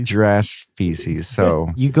the feces. giraffes feces. So,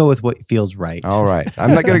 You go with what feels right. all right.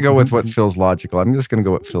 I'm not going to go with what feels logical. I'm just going to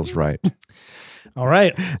go with what feels right. All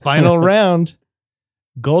right. Final round.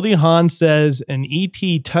 Goldie Hawn says an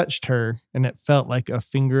ET touched her and it felt like a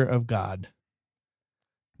finger of God.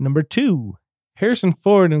 Number 2, Harrison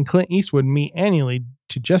Ford and Clint Eastwood meet annually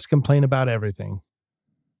to just complain about everything.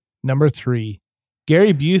 Number 3,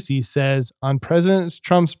 Gary Busey says on President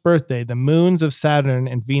Trump's birthday, the moons of Saturn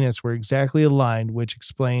and Venus were exactly aligned, which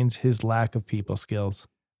explains his lack of people skills.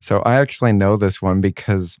 So I actually know this one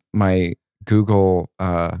because my Google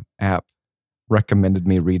app recommended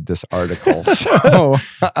me read this article. So,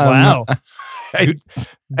 Wow.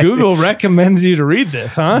 Google recommends you to read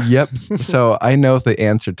this, huh? Yep. So I know the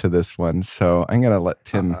answer to this one. So I'm going to let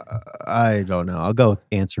Tim. I don't know. I'll go with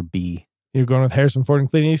answer B. You're going with Harrison Ford and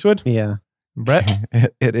Clint Eastwood? Yeah. Brett?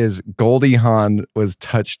 It is Goldie Hawn was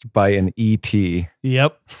touched by an ET.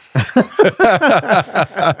 Yep.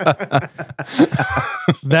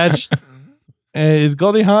 That's is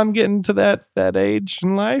Goldie Hawn getting to that age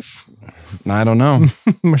in life I don't know.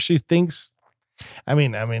 where she thinks? I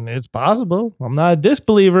mean, it's possible. I'm not a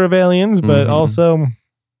disbeliever of aliens, but Mhm. also,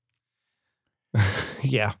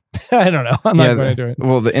 yeah, I don't know. I'm not going to do it.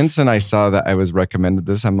 Well, the instant I saw that I was recommended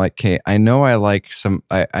this, I'm like, okay, I know I like some,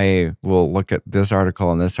 I will look at this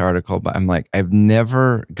article and this article, but I'm like, I've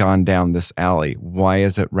never gone down this alley. Why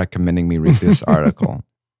is it recommending me read this article?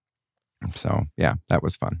 So yeah, that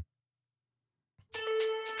was fun.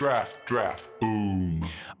 Draft, boom.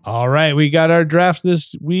 All right, we got our drafts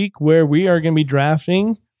this week where we are going to be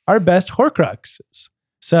drafting our best Horcruxes.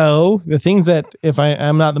 So the things that, if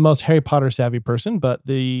I'm not the most Harry Potter savvy person, but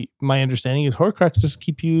my understanding is Horcruxes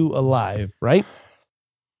keep you alive, right?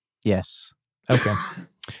 Yes. Okay.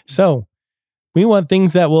 So we want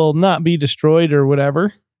things that will not be destroyed or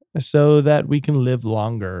whatever, so that we can live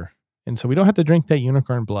longer, and so we don't have to drink that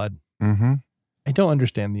unicorn blood. Mm-hmm. I don't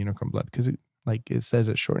understand the unicorn blood because it says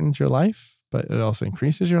it shortens your life, but it also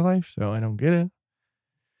increases your life. So I don't get it.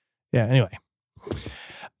 Yeah. Anyway.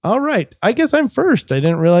 All right. I guess I'm first. I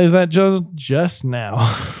didn't realize that just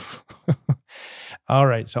now. All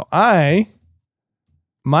right. So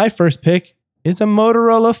my first pick is a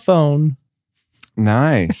Motorola phone.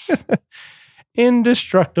 Nice.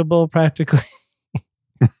 Indestructible, practically.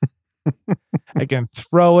 I can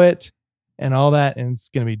throw it and all that, and it's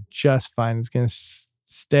going to be just fine. It's going to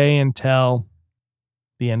stay until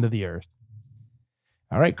the end of the earth.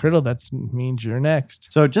 All right, Criddle, that means you're next.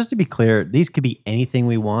 So just to be clear, these could be anything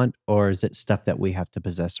we want, or is it stuff that we have to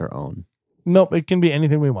possess or own? Nope, it can be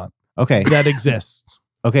anything we want Okay. that exists.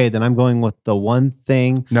 Okay, then I'm going with the one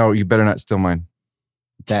thing No, you better not steal mine.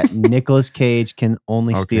 that Nicolas Cage can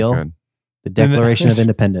only Okay, steal. good. The Declaration of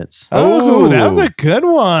Independence. Oh, that was a good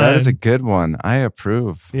one. That is a good one. I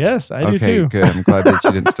approve. Yes, I do Okay, too. good. I'm glad that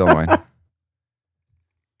you didn't steal mine.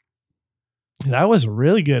 That was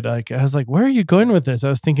really good. Like, I was like, where are you going with this? I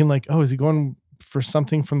was thinking like, oh, is he going for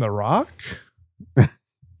something from The Rock?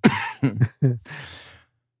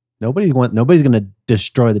 Nobody's going to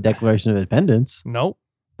destroy the Declaration of Independence. Nope.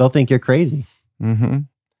 They'll think you're crazy. Mm-hmm.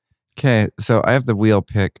 Okay, so I have the wheel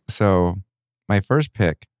pick. So my first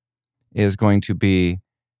pick is going to be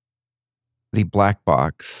the black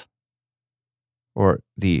box or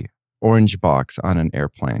the orange box on an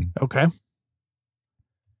airplane. Okay.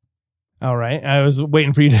 All right. I was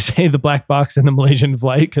waiting for you to say the black box in the Malaysian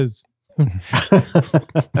flight because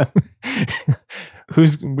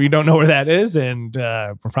we don't know where that is, and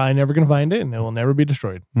we're probably never going to find it, and it will never be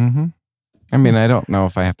destroyed. Mm-hmm. I mean, I don't know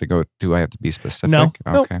if I have to go. Do I have to be specific? No,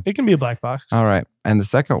 Okay. it can be a black box. All right. And the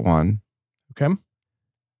second one, Okay.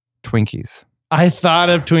 Twinkies. I thought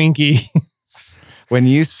of Twinkies. When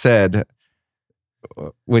you started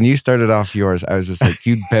off yours, I was just like,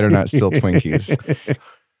 you'd better not steal Twinkies.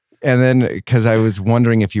 And then, because I was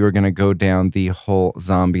wondering if you were going to go down the whole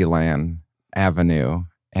Zombieland avenue.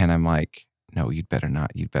 And I'm like, no, you'd better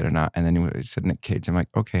not. You'd better not. And then you said Nick Cage. I'm like,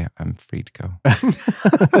 okay, I'm free to go.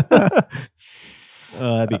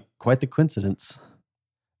 That'd be quite the coincidence.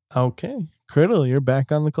 Okay. Criddle, you're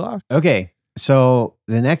back on the clock. Okay. So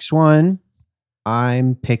the next one,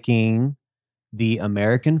 I'm picking the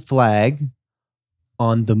American flag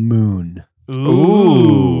on the moon.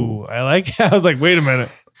 Ooh. I was like, wait a minute.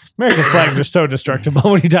 American flags are so destructible.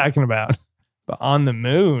 What are you talking about? But on the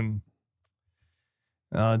moon.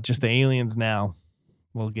 Just the aliens now.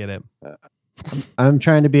 We'll get it. I'm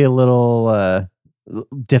trying to be a little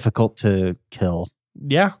difficult to kill.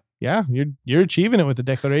 Yeah. You're achieving it with the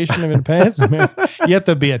Declaration of Independence. You have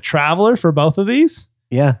to be a traveler for both of these.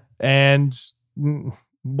 Yeah. And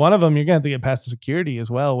one of them, you're going to have to get past the security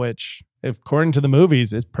as well, which, if according to the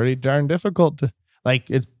movies, is pretty darn difficult to, like,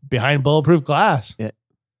 it's behind bulletproof glass. Yeah.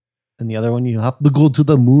 And the other one, you have to go to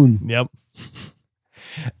the moon. Yep.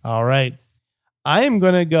 All right. I am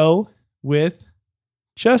going to go with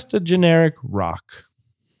just a generic rock.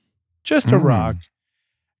 Just a rock.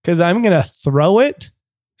 Because I'm going to throw it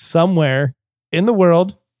somewhere in the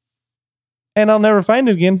world and I'll never find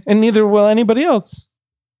it again. And neither will anybody else.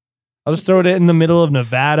 I'll just throw it in the middle of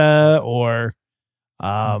Nevada or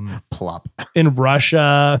plop in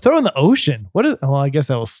Russia. Throw it in the ocean. Well, I guess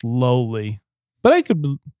that will slowly. But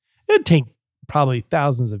it'd take probably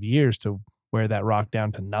thousands of years to wear that rock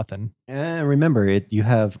down to nothing. Remember, you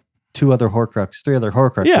have three other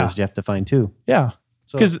Horcruxes you have to find too. Yeah.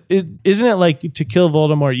 Because isn't it like to kill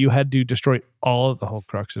Voldemort, you had to destroy all of the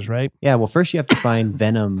Horcruxes, right? Yeah. Well, first you have to find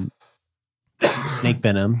venom, snake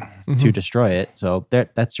venom to destroy it. So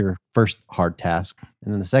that's your first hard task.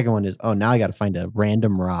 And then the second one is, now I got to find a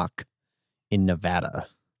random rock in Nevada.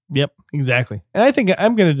 Yep, exactly. And I think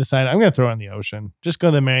I'm going to decide I'm going to throw it in the ocean. Just go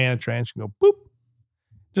to the Mariana Trench and go boop.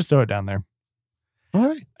 Just throw it down there. All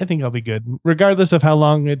right. I think I'll be good. Regardless of how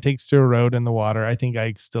long it takes to erode in the water, I think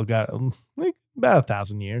I still got like about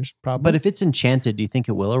 1,000 years probably. But if it's enchanted, do you think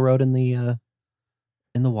it will erode in the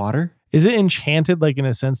water? Is it enchanted like in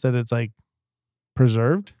a sense that it's like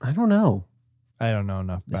preserved? I don't know. I don't know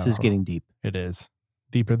enough. This is getting deep. It is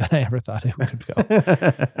deeper than I ever thought it could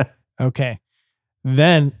go. Okay.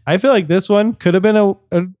 Then I feel like this one could have been a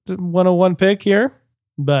 101 pick here,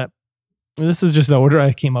 but this is just the order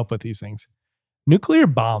I came up with these things. Nuclear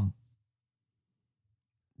bomb.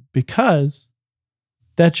 Because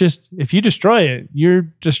that just, if you destroy it, you're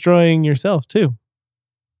destroying yourself too.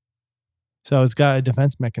 So it's got a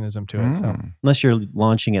defense mechanism to it. So unless you're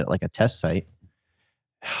launching it at like a test site.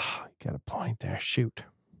 You got a point there. Shoot.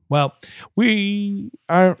 Well,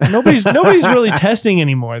 nobody's really testing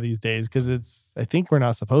anymore these days because I think we're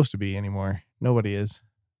not supposed to be anymore. Nobody is.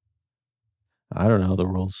 I don't know the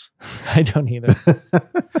rules. I don't either.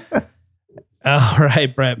 All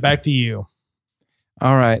right, Brett, back to you.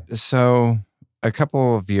 All right. So a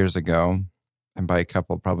couple of years ago, and by a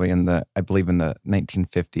couple, probably I believe in the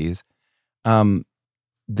 1950s,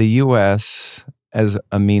 the U.S. as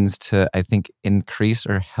a means to, I think, increase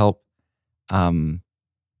or help, I'm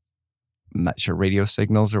not sure, radio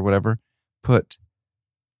signals or whatever, put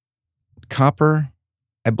copper,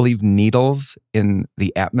 I believe, needles in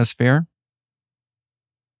the atmosphere,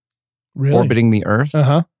 really? Orbiting the Earth.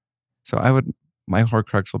 Uh-huh. So my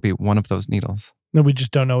Horcrux will be one of those needles. No, we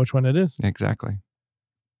just don't know which one it is. Exactly.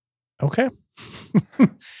 Okay.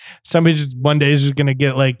 Somebody just one day is just going to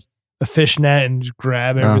get like a fishnet and just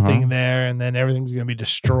grab everything there, and then everything's going to be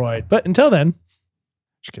destroyed. But until then,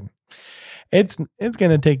 just kidding. It's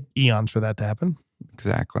going to take eons for that to happen.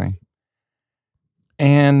 Exactly.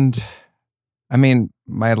 And I mean,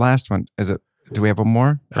 my last one, do we have one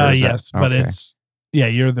more? Yes, but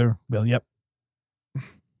you're the Bill. Yep.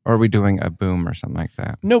 Or are we doing a boom or something like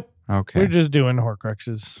that? Nope. Okay. We're just doing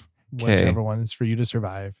Horcruxes. Whichever one is for you to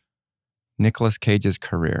survive. Nicolas Cage's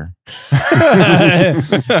career.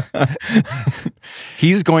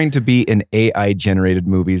 He's going to be in AI generated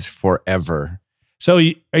movies forever. So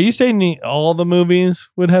are you saying all the movies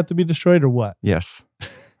would have to be destroyed or what? Yes.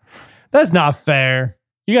 That's not fair.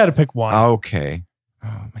 You got to pick one. Okay.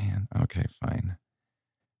 Oh man. Okay, fine.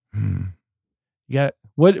 You got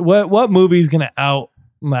what movie is going to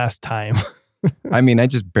outlast time? I mean, I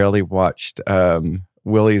just barely watched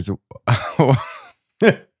Willie's. I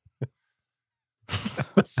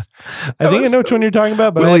think I know which one you're talking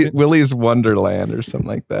about, but Willie's Wonderland or something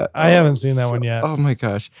like that. I haven't seen that one yet. Oh my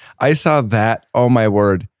gosh. I saw that. Oh my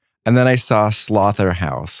word. And then I saw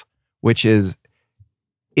Slaughterhouse. which is,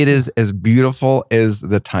 it is as beautiful as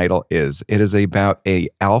the title is. It is about a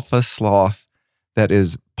alpha sloth that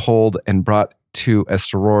is pulled and brought to a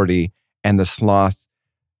sorority, and the sloth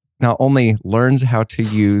not only learns how to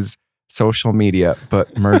use social media,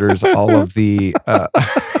 but murders all of the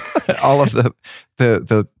all of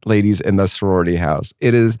the ladies in the sorority house.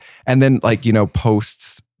 It is, and then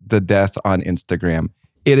posts the death on Instagram.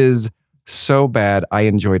 It is so bad. I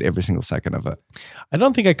enjoyed every single second of it. I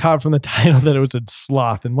don't think I caught from the title that it was a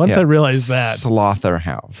sloth, and once I realized that, Slother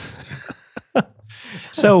House.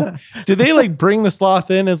 So, do they bring the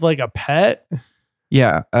sloth in as a pet?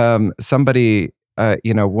 Yeah, somebody,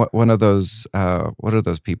 one of those, what are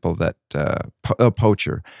those people that a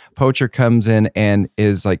poacher comes in and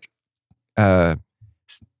is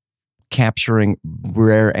capturing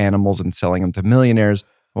rare animals and selling them to millionaires.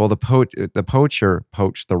 Well, the poacher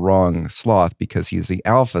poached the wrong sloth because he's the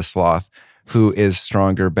alpha sloth who is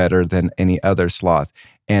stronger, better than any other sloth,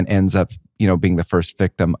 and ends up, being the first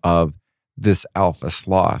victim of this alpha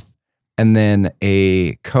sloth. And then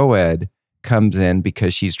a co-ed comes in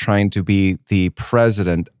because she's trying to be the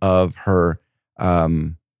president of her,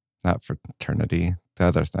 not fraternity, the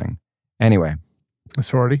other thing. Anyway. A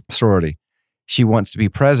sorority. She wants to be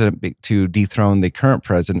president to dethrone the current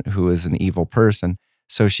president, who is an evil person.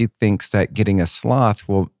 So she thinks that getting a sloth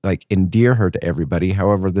will endear her to everybody.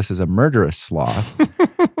 However, this is a murderous sloth.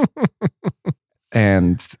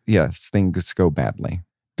 And yes, things go badly.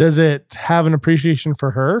 Does it have an appreciation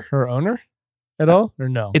for her owner at all, or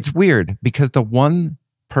no? It's weird because the one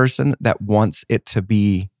person that wants it to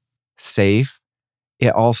be safe,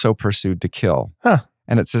 it also pursued to kill. Huh.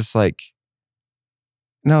 And it's just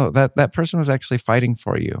no, that person was actually fighting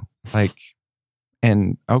for you.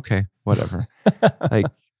 And okay, whatever.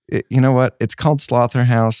 You know what? It's called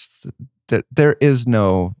Slaughterhouse. There is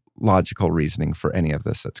no logical reasoning for any of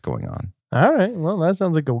this that's going on. All right. Well, that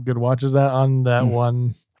sounds like a good watch. Is that on that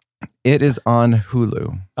one? It is on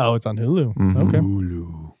Hulu. Oh, it's on Hulu. Mm-hmm. Okay.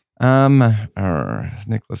 Hulu.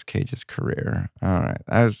 Nicolas Cage's career. All right.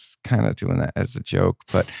 I was kind of doing that as a joke,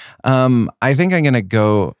 but I think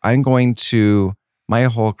my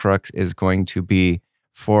Horcrux is going to be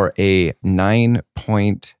for a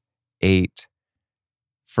 9.8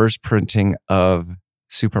 first printing of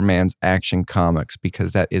Superman's Action Comics,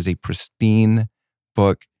 because that is a pristine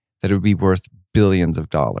book that would be worth billions of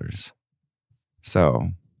dollars.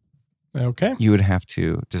 So okay, you would have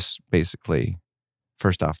to just basically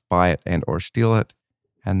first off buy it and or steal it,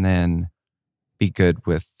 and then be good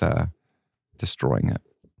with destroying it.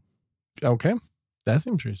 Okay, that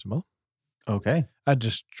seems reasonable. Okay. I'd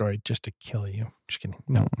destroy it just to kill you. Just kidding.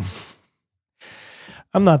 No.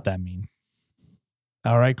 I'm not that mean.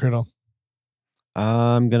 All right, Criddle.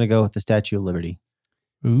 I'm going to go with the Statue of Liberty.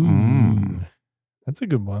 Ooh. That's a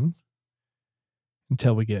good one.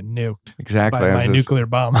 Until we get nuked. Exactly. By a nuclear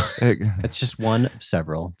bomb. It's just one of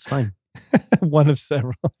several. It's fine. One of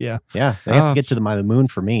several. Yeah. Yeah. They have to get to the moon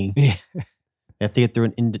for me. Yeah. They have to get through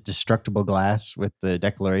an indestructible glass with the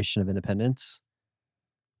Declaration of Independence.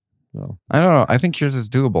 Well, I don't know. I think yours is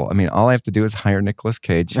doable. I mean, all I have to do is hire Nicolas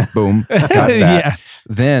Cage. Boom. Got that. Yeah.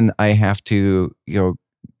 Then I have to,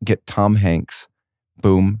 get Tom Hanks.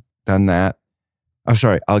 Boom. Done that. Oh,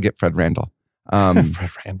 sorry. I'll get Fred Randall.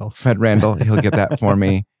 Fred Randall. He'll get that for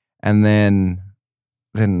me. And then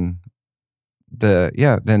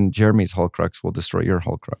Jeremy's Horcrux will destroy your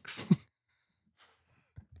Horcrux.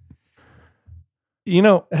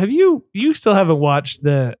 Have you still haven't watched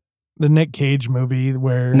the Nick Cage movie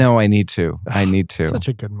where... No, I need to. Such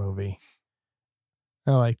a good movie.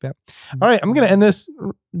 I like that. All right, I'm going to end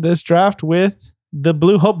this draft with the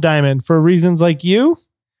Blue Hope Diamond for reasons like you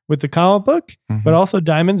with the comic book, but also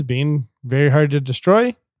diamonds being very hard to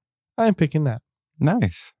destroy. I'm picking that.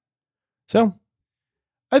 Nice. So,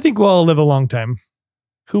 I think we'll all live a long time.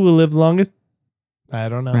 Who will live longest? I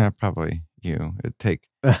don't know. Yeah, probably you.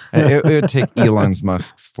 It would take Elon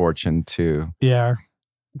Musk's fortune to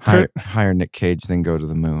hire Nick Cage, then go to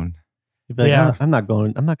the moon. You'd be like, I'm not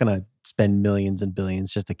going to spend millions and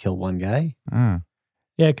billions just to kill one guy.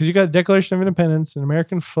 Yeah, because you got Declaration of Independence, an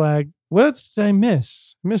American flag. What did I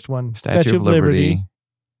miss? I missed one. Statue of Liberty.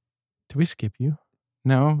 Did we skip you?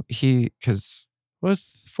 No, because... What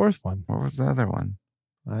was the fourth one? What was the other one?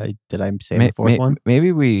 Did I say the fourth one?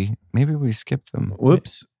 Maybe we skipped them.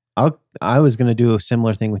 Whoops. I was going to do a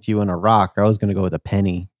similar thing with you on a rock. I was going to go with a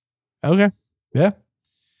penny. Okay. Yeah.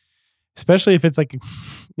 Especially if it's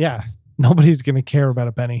nobody's going to care about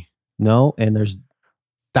a penny. No, and there's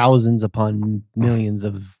thousands upon millions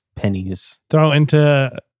of pennies. Throw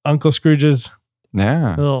into Uncle Scrooge's.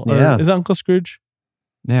 Yeah. Is it Uncle Scrooge?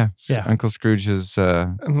 Yeah. Yeah. Uncle Scrooge's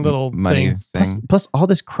little money thing. Plus, all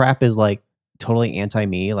this crap is like totally anti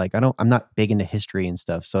me. Like I'm not big into history and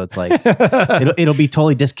stuff. So it's like it'll be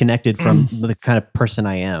totally disconnected from the kind of person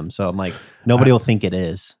I am. So I'm like, nobody will think it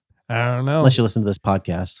is. I don't know. Unless you listen to this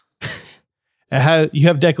podcast. You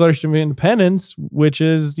have Declaration of Independence, which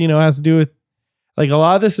is, has to do with, like, a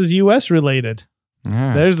lot of this is U.S. related.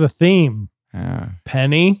 Yeah. There's the theme. Yeah.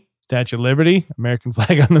 Penny, Statue of Liberty, American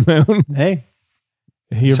flag on the moon. Hey.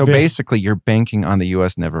 So basically, you're banking on the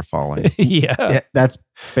U.S. never falling. Yeah. That's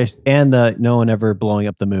based, and no one ever blowing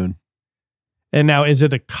up the moon. And now, is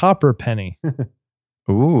it a copper penny?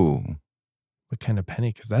 Ooh. What kind of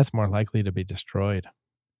penny? Because that's more likely to be destroyed.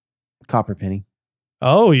 Copper penny.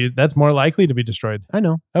 Oh, that's more likely to be destroyed. I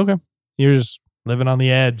know. Okay. You're just living on the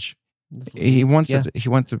edge. He wants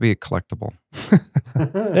to be a collectible.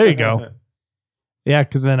 There you go. Yeah,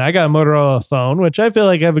 because then I got a Motorola phone, which I feel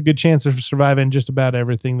like I have a good chance of surviving just about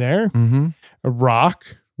everything there. Mm-hmm. A rock,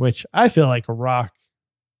 which I feel like a rock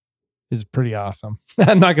is pretty awesome.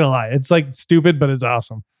 I'm not going to lie. It's like stupid, but it's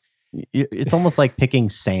awesome. It's almost like picking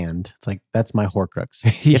sand. It's like, that's my Horcrux.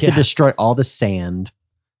 You have to destroy all the sand.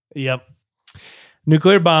 Yep.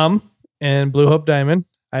 Nuclear bomb and Blue Hope Diamond.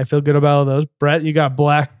 I feel good about all those. Brett, you got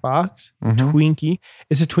black box, Twinkie.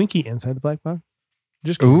 Is a Twinkie inside the black box?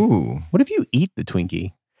 Just kidding. Ooh. What if you eat the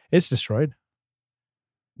Twinkie? It's destroyed.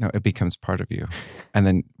 No, it becomes part of you. And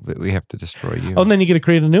then we have to destroy you. Oh, and then you get to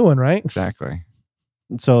create a new one, right? Exactly.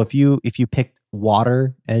 So if you picked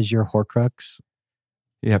water as your Horcrux,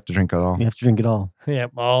 You have to drink it all. you have to drink it all. Yeah,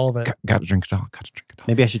 all of it. Got to drink it all. Got to drink it all.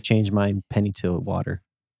 Maybe I should change my penny to water.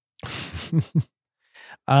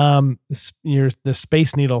 The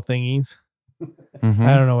Space Needle thingies. Mhm.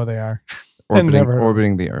 I don't know what they are.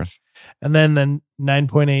 Orbiting the Earth. And then the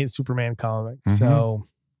 9.8 Superman comic. So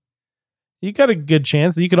you got a good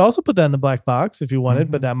chance. You could also put that in the black box if you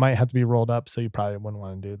wanted, but that might have to be rolled up. So you probably wouldn't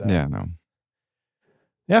want to do that. Yeah, no.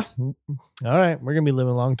 Yeah. All right. We're going to be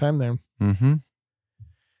living a long time there. Mm-hmm.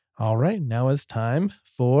 All right. Now it's time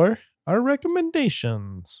for our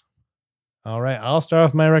recommendations. All right. I'll start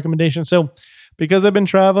off my recommendation. So because I've been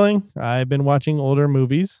traveling, I've been watching older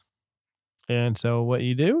movies. And so what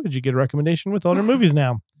you do is you get a recommendation with older movies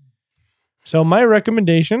now. So my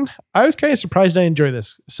recommendation, I was kind of surprised I enjoy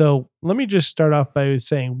this. So let me just start off by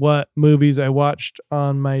saying what movies I watched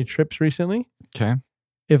on my trips recently. Okay.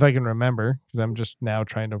 If I can remember, because I'm just now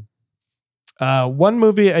trying to. One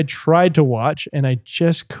movie I tried to watch and I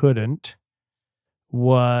just couldn't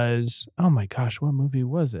was, oh my gosh, what movie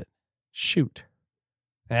was it? Shoot.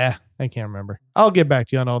 I can't remember. I'll get back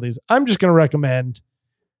to you on all these. I'm just going to recommend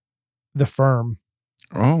The Firm.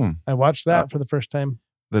 Oh. I watched that for the first time.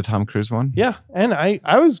 The Tom Cruise one? Yeah. And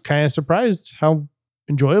I was kind of surprised how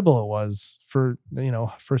enjoyable it was for,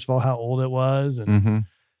 first of all, how old it was and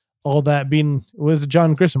all that being, was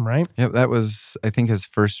John Grisham, right? Yep. That was, I think, his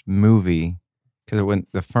first movie because it went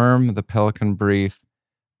The Firm, The Pelican Brief,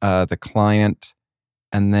 The Client,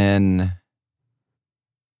 and then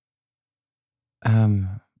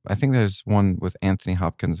I think there's one with Anthony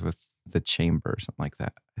Hopkins with The Chamber or something like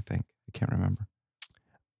that. I think. I can't remember.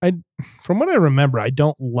 From what I remember, I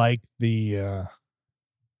don't like the,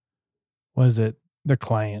 The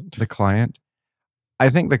Client? The Client. I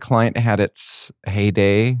think The Client had its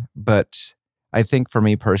heyday, but I think for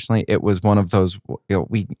me personally, it was one of those,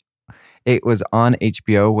 it was on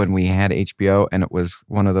HBO when we had HBO, and it was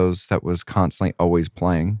one of those that was constantly always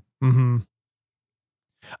playing. Mm-hmm.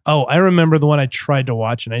 Oh, I remember the one I tried to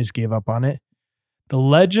watch and I just gave up on it. The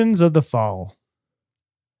Legends of the Fall.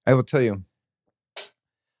 I will tell you,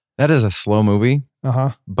 that is a slow movie,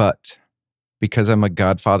 but because I'm a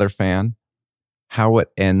Godfather fan, how it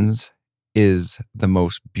ends is the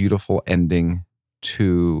most beautiful ending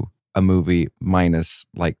to a movie minus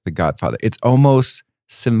like The Godfather. It's almost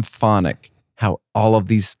symphonic how all of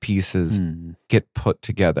these pieces get put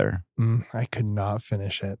together. I could not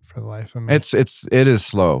finish it for the life of me. It is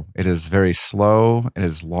slow. It is very slow. It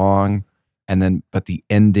is long. And then, but the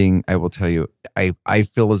ending, I will tell you, I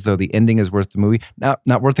feel as though the ending is worth the movie. Not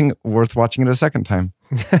worth watching it a second time.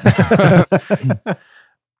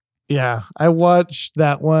 Yeah, I watched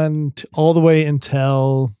that one all the way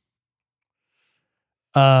until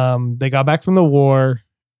they got back from the war.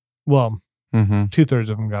 Well, 2/3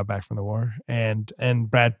 of them got back from the war, and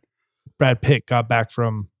Brad Pitt got back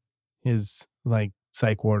from his like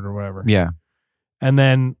psych ward or whatever. Yeah, and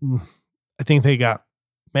then I think they got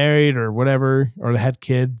married or whatever, or they had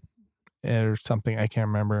kids or something. I can't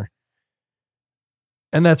remember.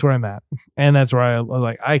 And that's where I'm at. And that's where I was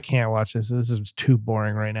like, I can't watch this. This is too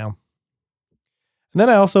boring right now. And then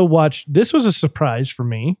I also watched, this was a surprise for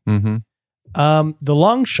me. The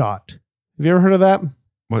Long Shot. Have you ever heard of that?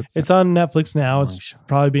 What's It's on Netflix now. Long It's Shot.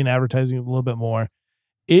 probably been advertising a little bit more.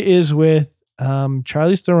 It is with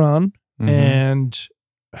Charlize Theron and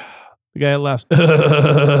the guy that laughs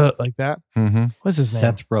like that. Mm-hmm. What's his name?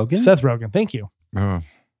 Seth Rogen? Seth Rogen. Thank you. Oh.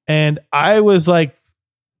 And I was like,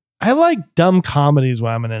 I like dumb comedies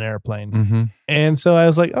when I'm in an airplane. Mm-hmm. And so I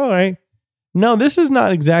was like, all right, no, this is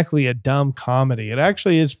not exactly a dumb comedy. It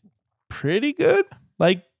actually is pretty good.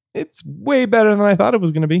 Like, it's way better than I thought it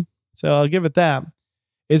was going to be. So I'll give it that.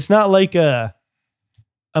 It's not like a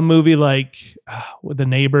movie like with The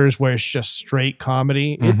Neighbors where it's just straight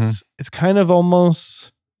comedy. It's kind of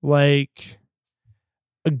almost like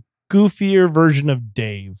a goofier version of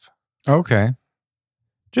Dave. Okay.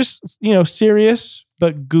 Just, serious,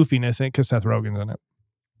 but goofiness in it because Seth Rogen's in it.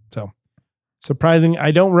 So surprising.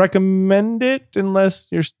 I don't recommend it unless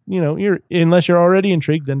unless you're already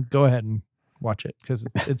intrigued, then go ahead and watch it because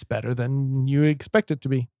it's better than you expect it to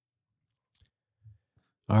be.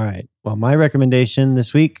 All right. Well, my recommendation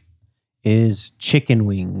this week is chicken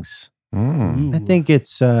wings. Mm. I think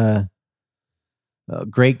it's a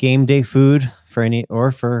great game day food for any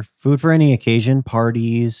occasion,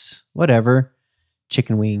 parties, whatever.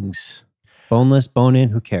 Chicken wings, boneless, bone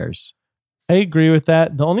in, who cares? I agree with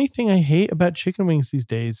that. The only thing I hate about chicken wings these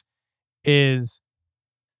days is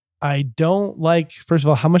I don't like, first of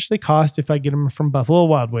all, how much they cost if I get them from Buffalo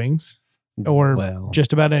Wild Wings or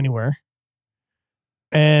just about anywhere.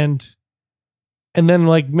 And then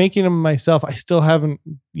like making them myself, I still haven't,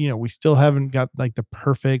 we still haven't got like the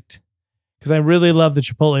perfect, because I really love the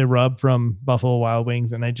Chipotle rub from Buffalo Wild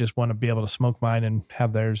Wings and I just want to be able to smoke mine and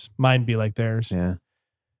have mine be like theirs. Yeah.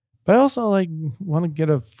 But I also like want to get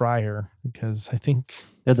a fryer because I think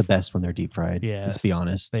they're the best when they're deep fried. Yes, let's be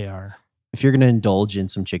honest. They are. If you're going to indulge in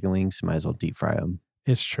some chicken wings, you might as well deep fry them.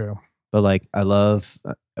 It's true. But like, I love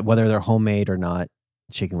whether they're homemade or not,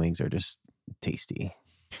 chicken wings are just tasty.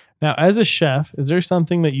 Now, as a chef, is there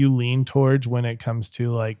something that you lean towards when it comes to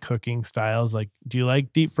like cooking styles? Like, do you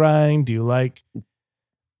like deep frying? Do you like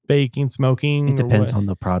baking, smoking? It depends on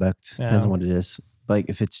the product. Yeah. Depends on what it is. Like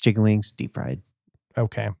if it's chicken wings, deep fried.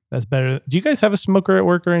 Okay, that's better. Do you guys have a smoker at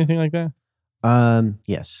work or anything like that?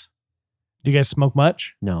 Yes. Do you guys smoke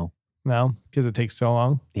much? No, because it takes so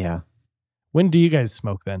long. Yeah. When do you guys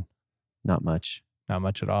smoke then? Not much. Not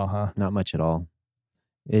much at all, huh? Not much at all.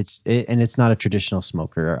 And it's not a traditional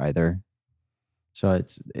smoker either. So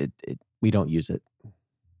we don't use it.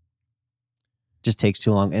 Just takes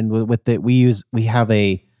too long. And with it, we have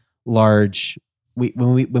a large,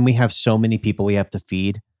 when we have so many people we have to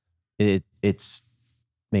feed, it's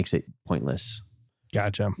makes it pointless.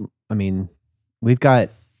 Gotcha. I mean, we've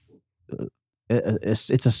got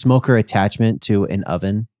it's a smoker attachment to an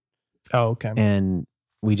oven. Oh, okay. And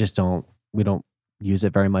we don't use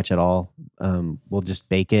it very much at all. We'll just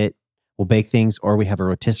bake it. We'll bake things, or we have a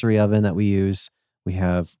rotisserie oven that we use. We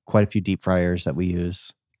have quite a few deep fryers that we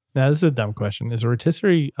use. Now, this is a dumb question. Is a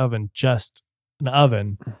rotisserie oven just an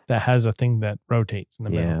oven that has a thing that rotates in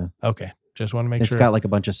the middle? Okay. Just want to make sure. It's got like a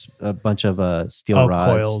bunch of steel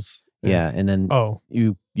rods. Coils. Yeah. And then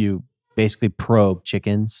you basically probe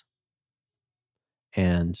chickens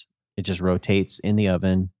and it just rotates in the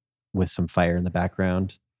oven with some fire in the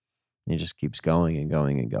background. And it just keeps going and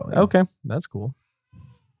going and going. Okay. That's cool.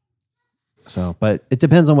 So, but it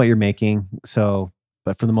depends on what you're making. So,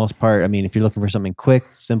 but for the most part, I mean, if you're looking for something quick,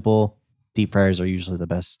 simple, deep fryers are usually the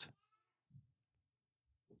best.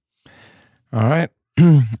 All right.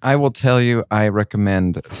 I will tell you, I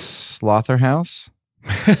recommend Slaughterhouse.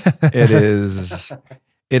 It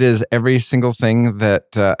is every single thing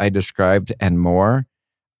that I described and more.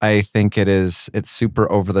 I think it's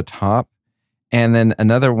super over the top. And then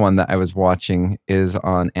another one that I was watching is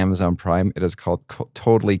on Amazon Prime. It is called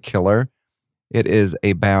Totally Killer. It is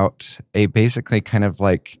about a basically kind of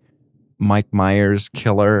like Mike Myers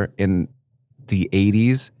killer in the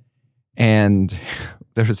 80s. And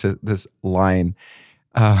there's this line,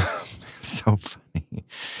 so funny.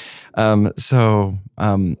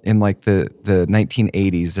 In like the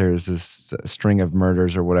 1980s, there's this string of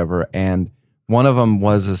murders or whatever. And one of them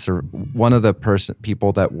was one of the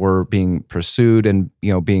people that were being pursued and,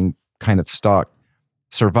 being kind of stalked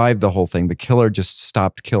survived the whole thing. The killer just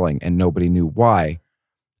stopped killing and nobody knew why.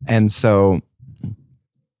 And so,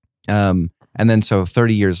 and then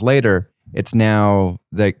 30 years later, it's now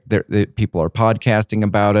the people are podcasting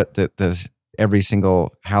about it, that every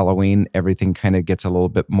single Halloween, everything kind of gets a little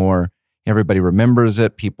bit more, everybody remembers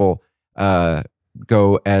it. People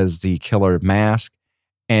go as the killer mask,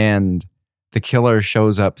 and the killer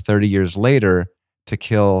shows up 30 years later to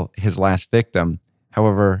kill his last victim.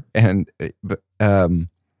 However,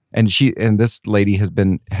 And this lady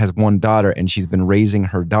has one daughter, and she's been raising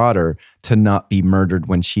her daughter to not be murdered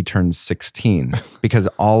when she turns 16, because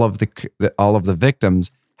all of the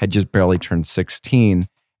victims had just barely turned 16,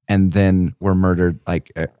 and then were murdered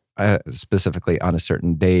like specifically on a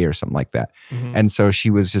certain day or something like that. Mhm. And so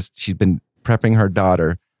she's been prepping her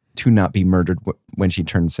daughter to not be murdered when she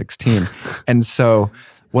turns 16. And so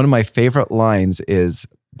one of my favorite lines is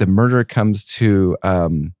the murderer comes to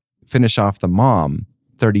finish off the mom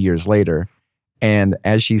 30 years later. And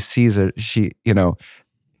as she sees her,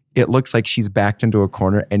 it looks like she's backed into a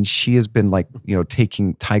corner, and she has been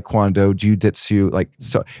taking taekwondo, jujitsu,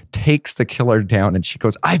 so takes the killer down, and she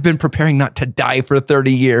goes, "I've been preparing not to die for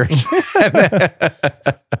 30 years."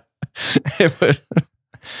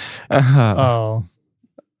 Oh,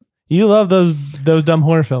 you love those dumb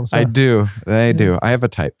horror films. Huh? I do. I have a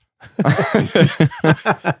type.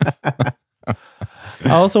 I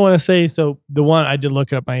also want to say, so the one I did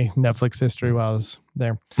look up my Netflix history while I was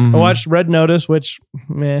there. Mhm. I watched Red Notice, which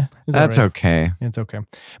is That's all right. okay. It's okay,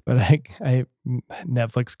 but I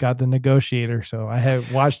Netflix got The Negotiator, so I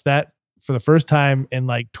have watched that for the first time in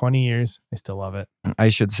like 20 years. I still love it. I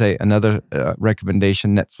should say another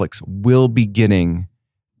recommendation: Netflix will be getting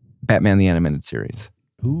Batman the Animated Series.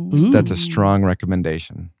 Ooh. So that's a strong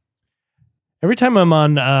recommendation. Every time I'm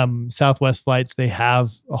on Southwest flights, they have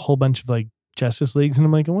a whole bunch of like Justice Leagues, and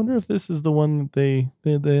I'm like, I wonder if this is the one that they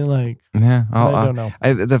like. Yeah, I don't know.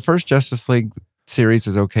 The first Justice League series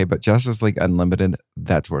is okay, but Justice League Unlimited,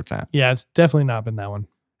 that's where it's at. Yeah, it's definitely not been that one.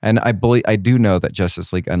 And I do know that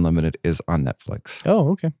Justice League Unlimited is on Netflix. Oh,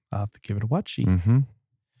 okay. I'll have to give it a watch. Mm-hmm.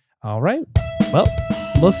 All right. Well,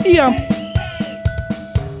 we'll see ya.